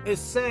know, it's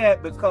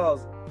sad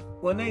because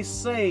when they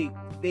say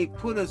they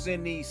put us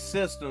in these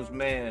systems,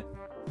 man,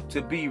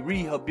 to be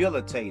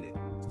rehabilitated,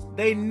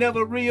 they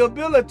never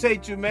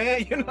rehabilitate you,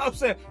 man. You know what I'm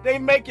saying? They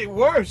make it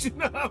worse. You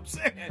know what I'm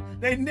saying?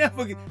 They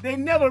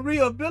never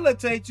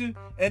rehabilitate you,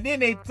 and then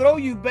they throw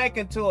you back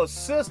into a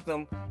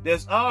system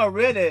that's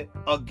already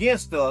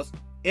against us,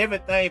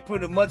 everything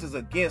pretty much is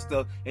against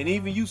us. And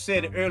even you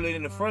said it earlier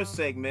in the first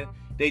segment,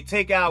 they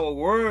take our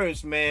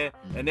words, man,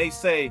 and they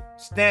say,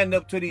 stand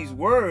up to these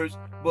words.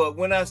 But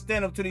when I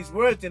stand up to these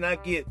words, then I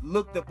get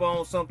looked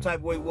upon some type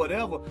of way,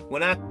 whatever.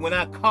 When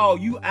I call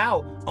you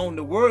out on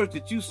the words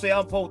that you say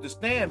I'm supposed to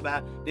stand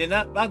by, then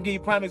I'll give you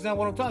a prime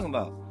example of what I'm talking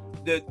about.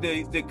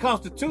 The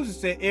Constitution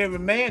said every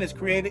man is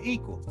created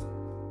equal.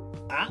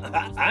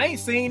 I ain't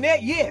seen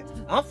that yet.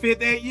 I'm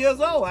 58 years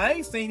old. I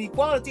ain't seen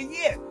equality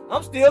yet.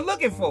 I'm still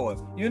looking for it.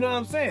 You know what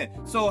I'm saying?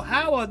 So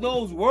how are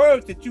those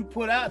words that you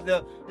put out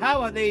there,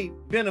 how are they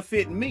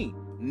benefiting me?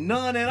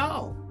 None at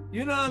all.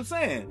 You know what I'm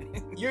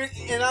saying?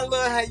 And I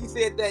love how you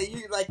said that.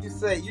 You like you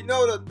say, you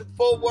know the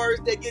 4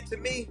 words that get to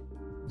me?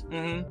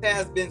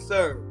 Has been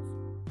served.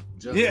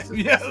 Look.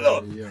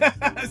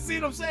 See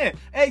what I'm saying?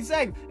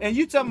 Exactly. And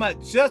you talking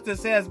about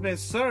justice has been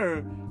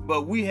served,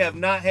 but we have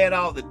not had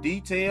all the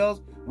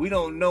details. We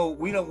don't know.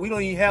 We don't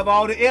even have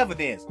all the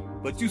evidence.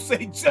 But you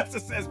say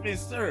justice has been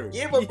served.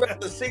 Give a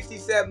brother 60,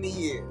 70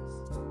 years.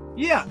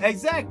 Yeah,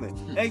 exactly.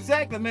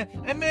 Exactly, man.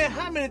 And man,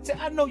 how many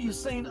times, I know you've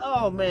seen,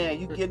 oh man,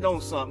 you getting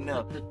on something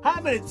now. How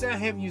many times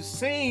have you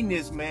seen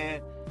this, man,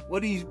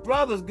 where these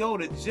brothers go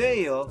to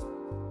jail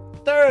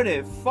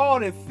 30,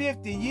 40,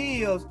 50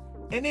 years,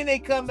 and then they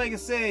come back and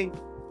say,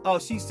 oh,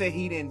 she said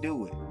he didn't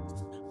do it.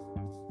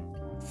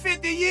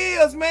 50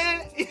 years,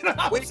 man. You know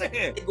what I'm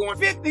saying?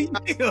 50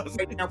 years.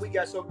 Right now, we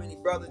got so many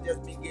brothers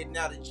just been getting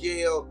out of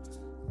jail.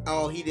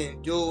 Oh, he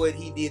didn't do it.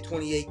 He did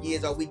 28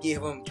 years. Oh, we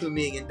give him $2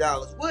 million.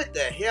 What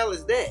the hell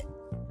is that?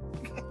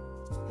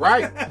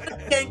 Right.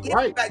 I can't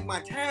get back my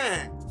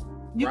time.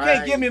 You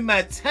can't give me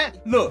my time.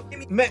 Look, give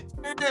me man,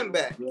 my time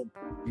back.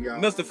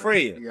 Mr.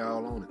 Fred,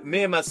 y'all on it.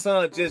 Me and my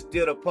son just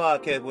did a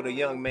podcast with a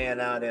young man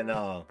out in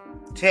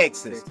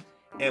Texas.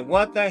 And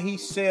one thing he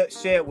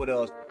shared with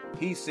us,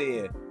 he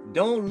said,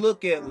 don't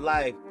look at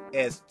life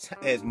as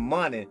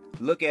money,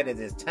 look at it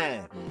as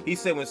time. He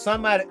said, when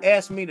somebody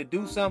asks me to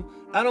do something,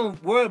 I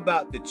don't worry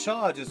about the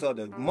charges or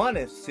the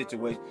money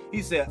situation.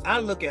 He said,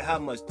 I look at how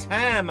much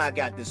time I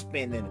got to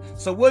spend in it.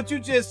 So what you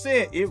just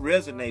said, it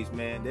resonates,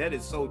 man. That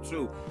is so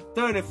true.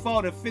 30,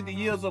 40, 50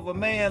 years of a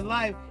man's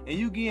life, and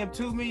you give him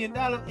 $2 million,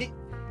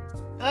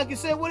 like you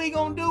said, what are you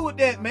gonna do with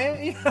that,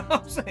 man? You know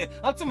what I'm saying?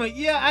 I'm talking about,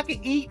 yeah, I can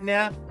eat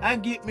now, I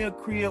can get me a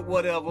crib,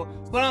 whatever,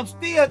 but I'm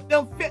still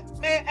don't fit,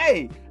 man.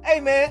 Hey,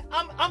 man,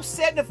 I'm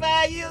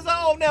 75 years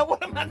old now.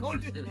 What am I gonna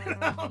do? You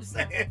know what I'm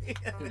saying?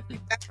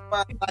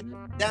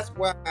 That's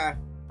why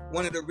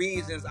one of the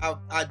reasons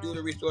I do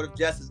the restorative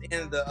justice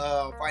and the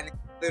financial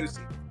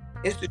literacy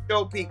is to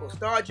show people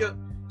start your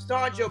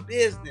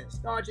business,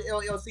 start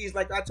your LLCs.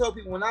 Like I told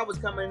people when I was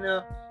coming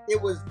up, it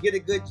was get a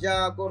good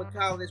job, go to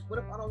college. What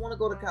if I don't want to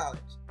go to college?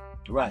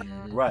 Right.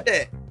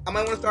 Yeah, I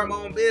might want to start my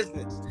own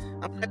business.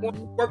 I might want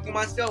to work for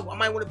myself. I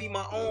might want to be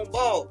my own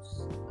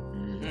boss.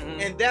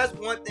 And that's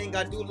one thing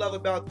I do love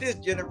about this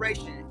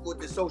generation with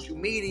the social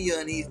media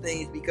and these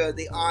things, because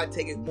they are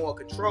taking more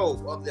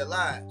control of their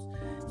lives.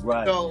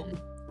 Right. So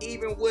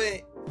even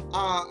with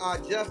our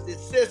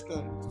justice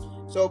system,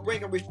 so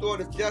bringing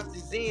restorative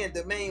justice in,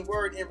 the main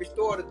word in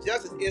restorative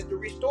justice is the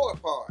restore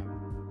part.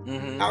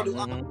 How do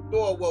I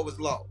restore what was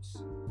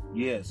lost?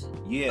 Yes.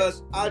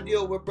 Because I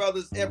deal with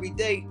brothers every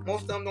day.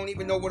 Most of them don't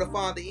even know what a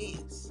father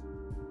is.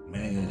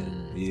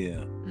 Man,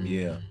 yeah.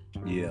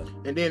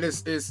 And then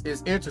it's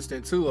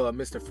interesting too,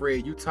 Mr.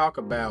 Fred. You talk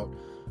about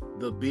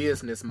the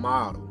business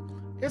model.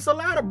 It's a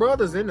lot of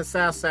brothers in the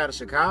South Side of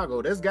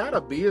Chicago that's got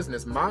a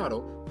business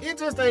model. It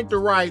just ain't the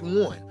right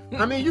one.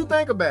 I mean, you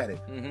think about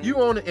it.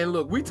 You on it, and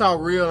look, we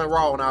talk real and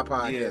raw on our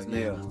podcast,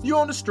 man. Yeah. You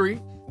on the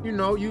street, you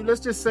know. You let's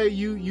just say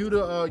you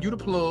the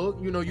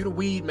plug, you know, you the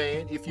weed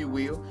man, if you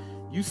will.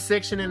 You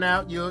sectioning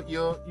out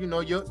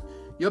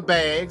your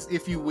bags,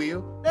 if you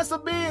will. That's a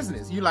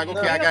business. You like,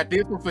 okay, I got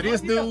this one for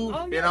this dude,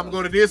 and I'm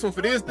going to this one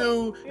for this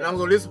dude, and I'm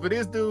going to this one for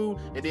this dude,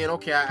 and then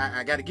okay,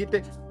 I got to get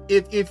that.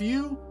 If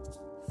you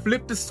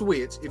flip the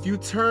switch, if you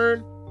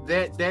turn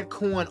that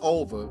coin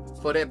over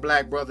for that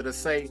black brother to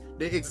say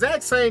the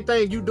exact same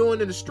thing you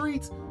doing in the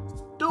streets,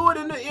 do it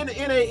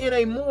in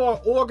a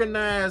more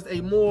organized,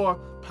 a more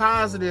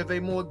positive, a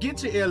more,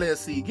 get your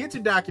LLC, get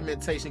your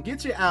documentation,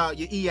 get your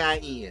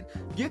EIN,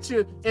 get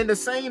your, in the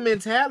same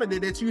mentality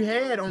that you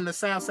had on the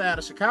South Side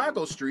of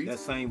Chicago streets. That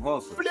same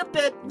hustle. Flip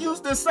that,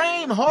 use the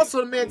same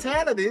hustle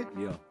mentality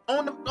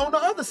on the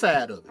other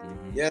side of it.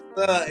 Yes,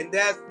 sir. And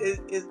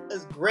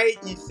it's great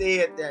you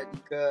said that,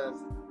 because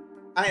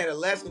I had a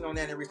lesson on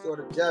that in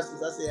restorative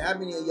justice. I said, how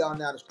many of y'all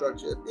know how to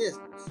structure a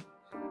business?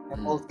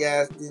 And most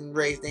guys didn't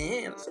raise their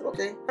hand. I said,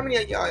 okay, how many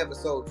of y'all ever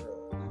sold drugs?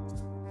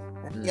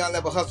 How many of y'all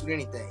ever hustled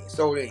anything,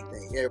 sold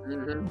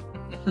anything?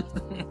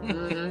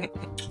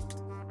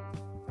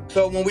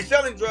 So when we're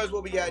selling drugs,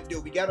 what we got to do?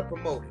 We got to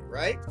promote it,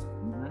 right?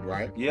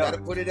 Right. We got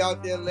to put it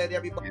out there and let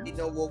everybody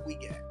know what we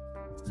got.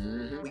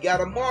 We got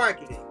to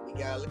market it.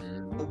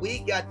 We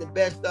got the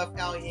best stuff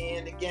out here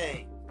in the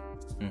game.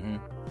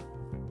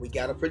 We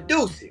got to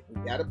produce it.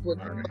 We got to put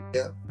it out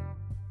there.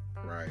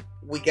 Right.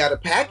 We got to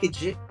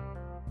package it.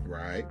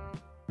 Right.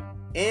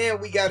 And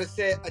we gotta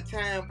set a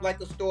time,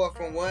 like a store,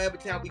 from whatever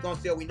time we gonna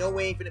sell. We know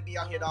we ain't gonna be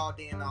out here all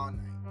day and all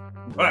night.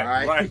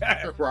 Right.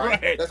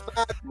 That's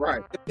fine.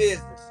 Right. The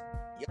business.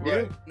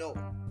 Yeah. No.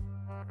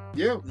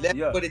 Yeah. Let's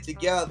put it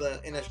together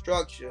in a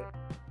structure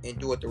and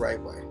do it the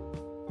right way.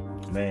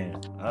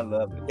 Man, I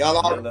love it. Y'all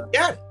already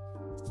got it.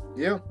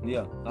 Yeah.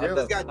 Yeah.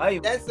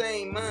 That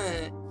same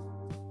mind,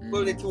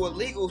 put it to a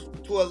legal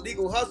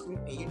hustle,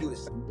 and you do the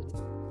same.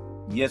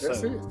 Yes, That's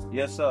sir. it.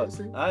 Yes, sir. That's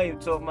it. I even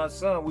told my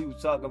son, we were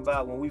talking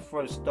about when we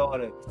first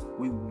started,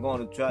 we were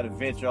going to try to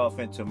venture off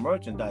into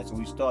merchandise, and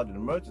we started the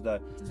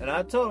merchandise. And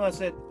I told him,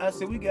 I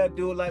said, we got to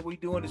do it like we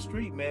do in the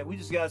street, man. We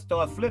just got to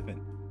start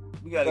flipping.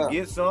 We got to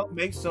get some,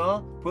 make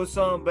some, put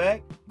some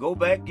back, go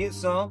back, get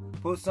some,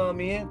 put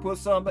some in, put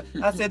some back.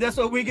 I said, that's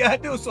what we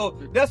got to do. So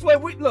that's where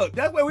we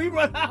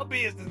run our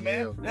business,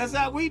 man. Yeah. That's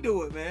how we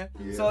do it, man.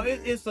 Yeah. So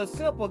it's a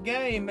simple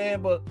game,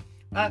 man, but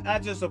I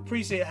just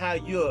appreciate how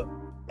you're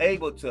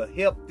able to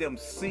help them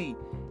see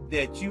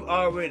that you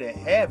already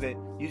have it.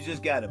 You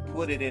just got to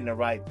put it in the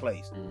right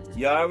place.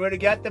 You already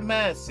got the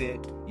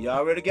mindset. You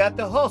already got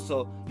the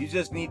hustle. You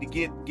just need to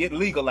get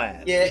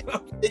legalized. Yeah,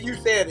 you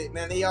said it,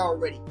 man. They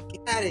already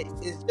got it.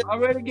 It's just,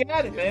 already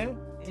got it, man.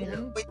 When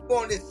you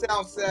on this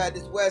south side,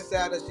 this west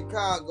side of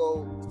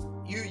Chicago,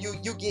 you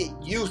get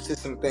used to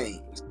some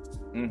things.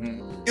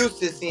 Mm-hmm. Used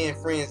to seeing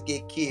friends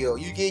get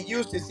killed. You get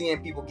used to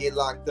seeing people get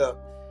locked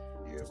up.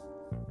 Yeah.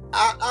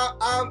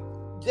 I'm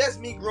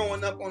just me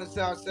growing up on the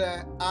south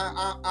side.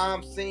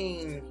 I'm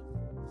seeing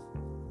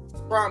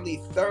probably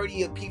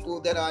 30 of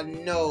people that I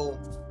know.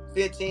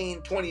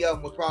 15, 20 of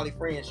them was probably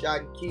friends shot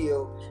and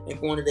killed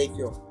and going to their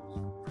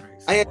funeral.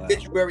 I had a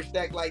obituary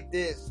stack like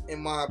this in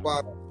my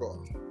bottle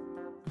drawer.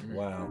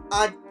 Wow.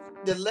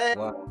 The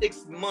last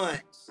 6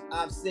 months,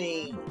 I've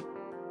seen.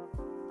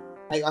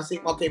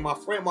 Okay, my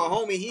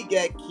homie, he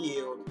got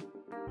killed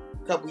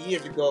a couple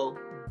years ago.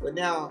 But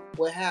now,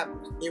 what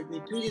happened? It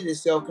repeated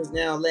itself because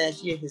now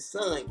last year his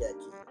son got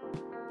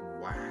killed.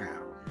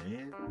 Wow,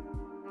 man.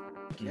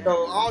 Yeah.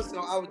 So also,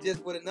 I was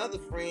just with another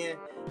friend,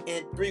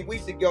 and 3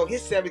 weeks ago,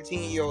 his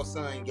 17-year-old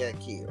son got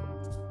killed.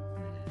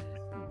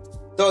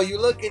 So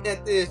you're looking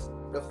at this,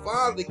 the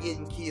father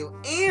getting killed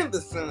and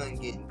the son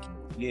getting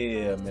killed.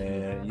 Yeah,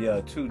 man.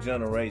 Yeah, 2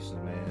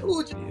 generations, man.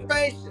 2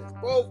 generations.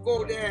 Both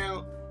go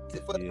down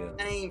for the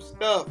same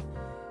stuff.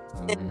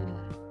 And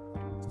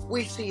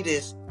we see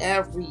this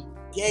every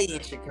day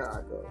in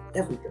Chicago.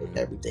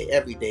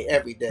 Every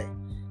day.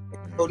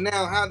 So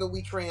now, how do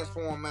we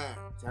transform minds?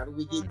 How do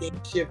we get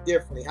things shift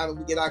differently? How do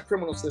we get our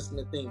criminal system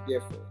to think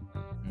differently?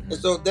 And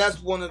so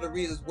that's one of the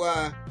reasons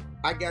why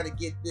I got to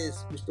get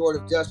this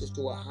restorative justice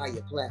to a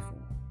higher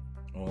platform.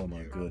 Oh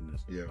my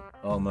goodness. Yeah.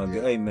 Oh my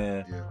god. Hey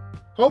man. Yeah.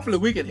 Hopefully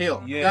we can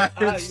help. Yeah.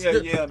 Man.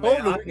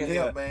 Hopefully we can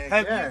help,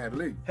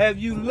 man. Have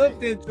you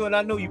looked into it?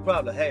 I know you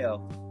probably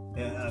have.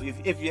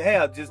 If you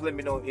have, just let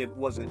me know if it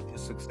wasn't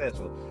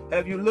successful.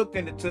 Have you looked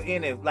into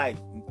any like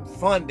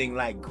funding,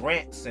 like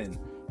grants and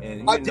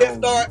I just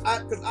started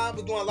because I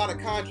was doing a lot of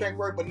contract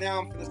work, but now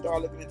I'm gonna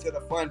start looking into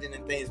the funding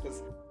and things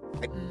because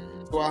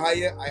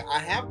I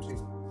have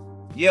to.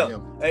 Yeah.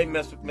 Hey,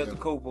 Mr.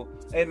 Cooper.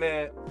 Hey,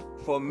 man.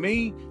 For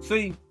me,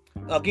 see,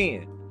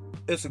 again,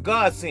 it's a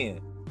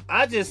godsend.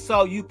 I just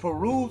saw you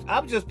peruse.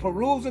 I'm just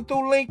perusing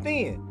through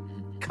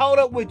LinkedIn, caught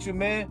up with you,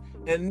 man,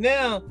 and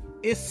now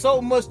it's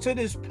so much to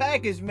this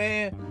package,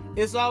 man.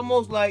 It's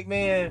almost like,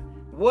 man,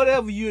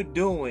 whatever you're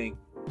doing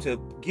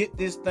to get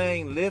this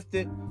thing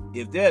lifted,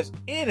 if there's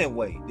any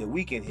way that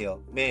we can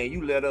help, man,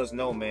 you let us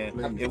know, man.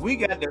 Please. If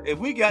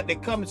we got to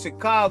come to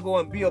Chicago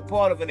and be a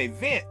part of an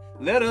event,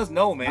 let us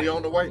know, man. We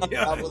on the way.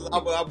 Yeah. I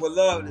would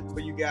love it for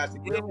you guys to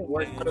get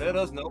let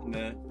us know,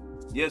 man.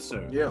 Yes,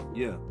 sir. Yeah.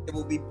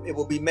 It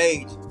will be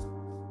major.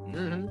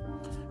 Mm-hmm.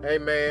 Hey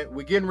man,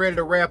 we're getting ready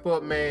to wrap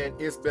up, man.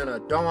 It's been a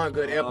darn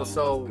good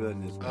episode.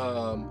 Goodness,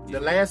 the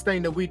last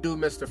thing that we do,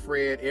 Mr.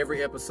 Fred,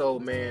 every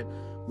episode, man,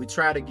 we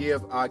try to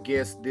give our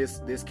guests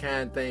this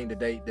kind thing that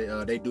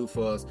they do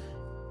for us.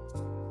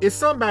 It's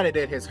somebody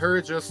that has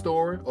heard your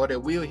story or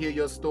that will hear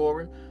your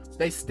story.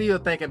 They still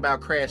thinking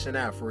about crashing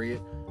out,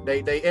 Fred.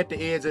 They at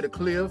the edge of the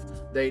cliff.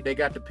 They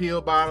got the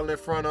pill bottle in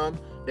front of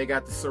them. They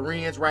got the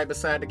syringe right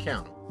beside the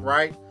counter,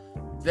 right?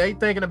 They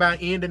thinking about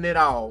ending it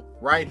all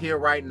right here,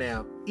 right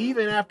now,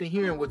 even after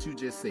hearing what you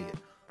just said.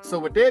 So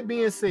with that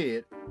being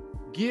said,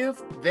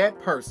 give that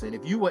person,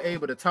 if you were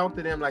able to talk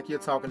to them like you're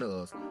talking to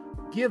us,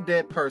 give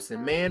that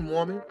person, man,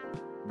 woman,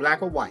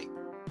 black or white,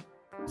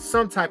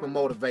 some type of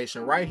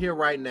motivation right here,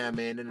 right now,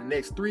 man, in the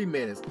next 3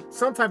 minutes,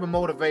 some type of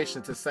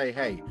motivation to say,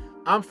 hey,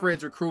 I'm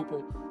Frederick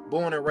Cooper,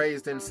 born and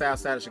raised in the south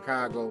side of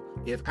Chicago.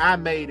 If I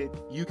made it,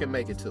 you can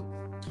make it too.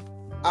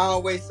 I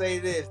always say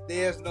this,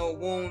 there's no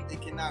wound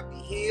that cannot be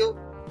healed.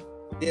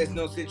 There's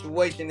no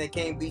situation that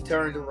can't be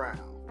turned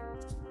around.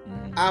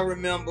 I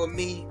remember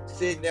me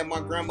sitting at my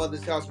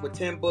grandmother's house with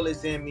 10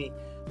 bullets in me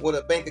with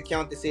a bank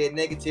account that said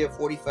negative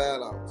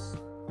 $45.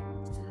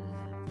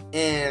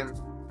 And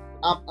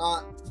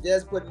I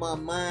just put my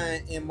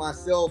mind and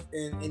myself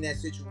in that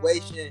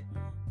situation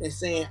and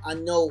saying, I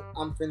know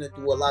I'm finna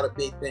do a lot of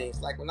big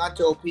things. Like when I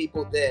told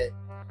people that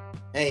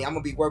hey, I'm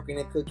gonna be working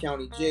in Cook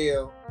County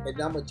Jail, and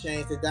I'm gonna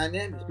change the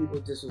dynamics. People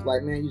just was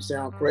like, man, you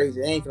sound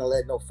crazy. I ain't gonna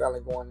let no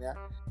felon go in there.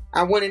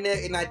 I went in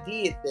there and I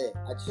did that.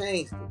 I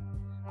changed it.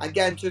 I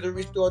got into the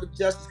restorative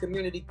justice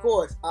community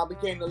courts. I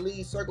became the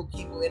lead circle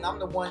keeper, and I'm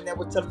the one that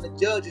was telling the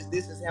judges,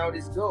 this is how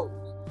this goes.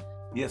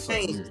 Yes, sir.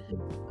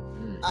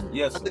 I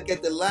Yes. look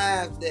at the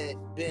lives that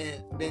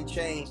been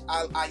changed.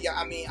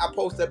 I mean, I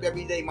post up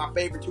every day. My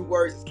favorite 2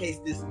 words is case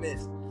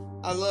dismissed.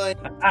 I love it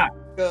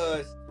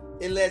because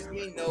it lets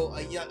me know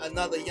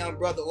another young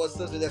brother or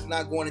sister that's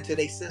not going into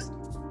their system.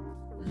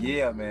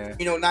 Yeah, man.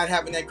 You know, not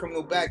having that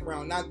criminal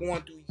background, not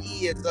going through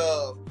years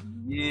of,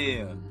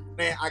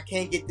 man, I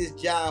can't get this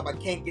job, I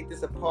can't get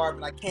this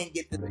apartment, I can't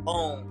get this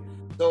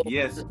loan. So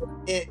yes.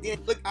 And then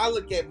I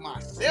look at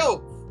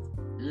myself.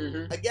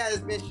 A guy that's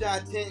been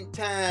shot 10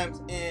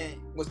 times and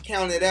was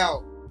counted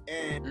out,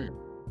 and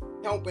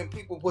helping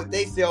people put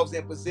themselves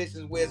in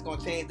positions where it's gonna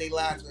change their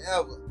lives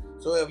forever.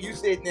 So if you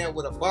sitting there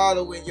with a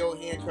bottle in your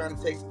hand trying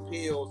to take some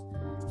pills,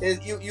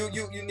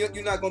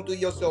 you're not gonna do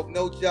yourself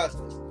no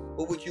justice.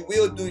 But what you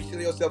will do is show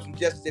yourself some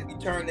justice if you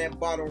turn that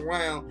bottle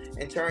around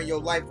and turn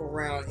your life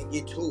around and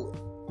get to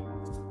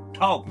it.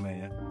 Talk,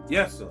 man.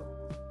 Yes, sir.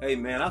 Hey,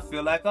 man, I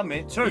feel like I'm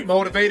in church. You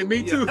motivated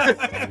me too. I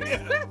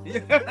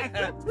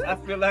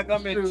feel like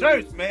I'm in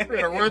church, man.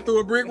 I run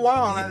through a brick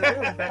wall.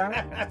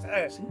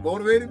 She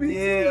motivated me.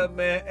 Yeah,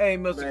 man. Hey,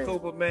 Mr.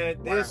 Cooper,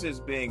 man, this has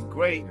been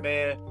great,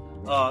 man.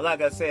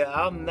 Like I said,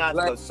 I'm not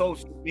the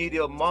social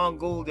media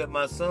Mongol that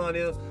my son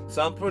is,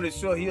 so I'm pretty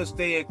sure he'll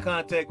stay in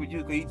contact with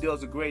you because he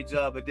does a great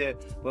job at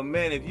that. But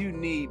man, if you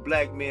need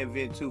Black Men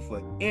Vent 2 for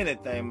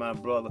anything, my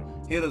brother,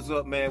 hit us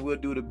up, man. We'll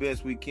do the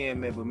best we can,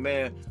 man. But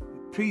man,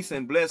 peace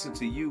and blessing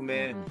to you,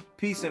 man.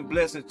 Peace and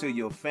blessing to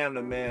your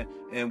family, man.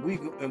 And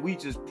we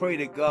just pray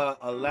that God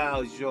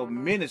allows your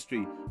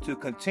ministry to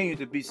continue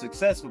to be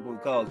successful,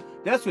 because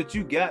that's what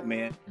you got,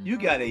 man. You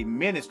got a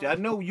ministry. I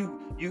know you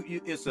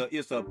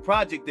it's a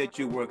project that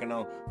you're working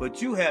on,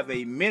 but you have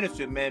a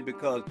ministry, man,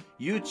 because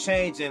you're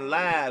changing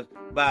lives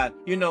by,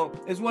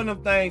 it's one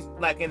of them things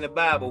like in the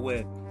Bible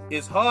where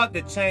it's hard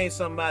to change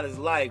somebody's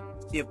life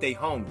if they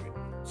hungry.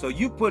 So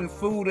you putting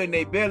food in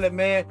their belly,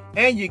 man,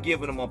 and you're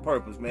giving them on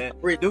purpose, man.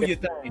 Do your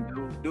thing,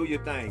 dude. Do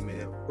your thing,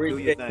 man. Do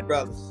your thing,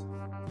 brothers.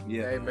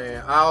 Yeah. Hey,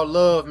 man. All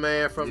love,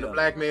 man, from the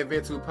Black Men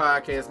Vent 2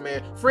 podcast,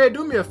 man. Fred,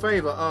 do me a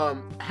favor.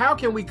 How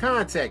can we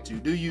contact you?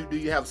 Do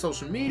you have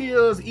social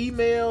medias,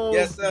 emails?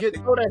 Yes, sir.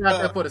 Throw that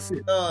out there for the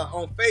city.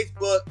 On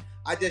Facebook,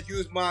 I just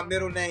use my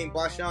middle name,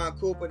 Bashan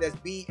Cooper. That's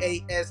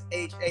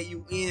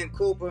Bashaun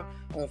Cooper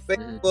on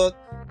Facebook.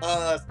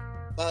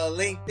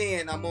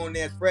 LinkedIn, I'm on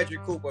there as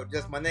Frederick Cooper,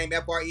 just my name,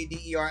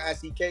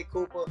 Frederick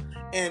Cooper.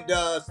 And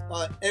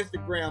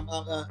Instagram,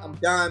 I'm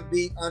Don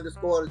B _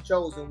 the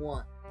chosen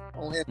one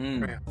on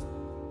Instagram.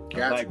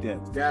 I like that.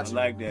 I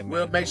like that, man.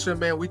 We'll make sure,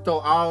 man, we throw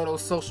all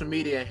those social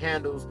media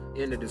handles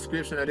in the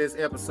description of this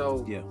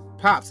episode. Yeah.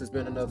 Pops has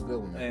been another good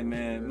one, man. Hey,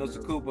 man,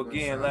 Mr. Cooper,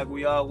 again, like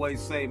we always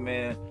say,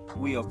 man,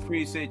 we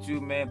appreciate you,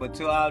 man. But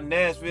to our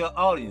Nashville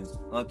audience,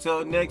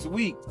 until next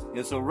week,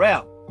 it's a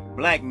wrap.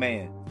 Black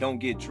man, don't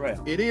get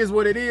trapped. It is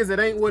what it is. It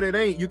ain't what it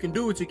ain't. You can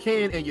do what you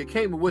can, and you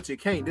can't with what you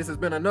can't. This has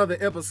been another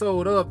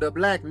episode of the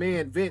Black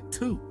Men Vent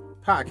 2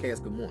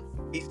 podcast. Good morning.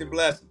 Peace and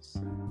blessings.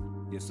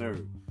 Yes, sir.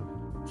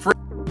 Free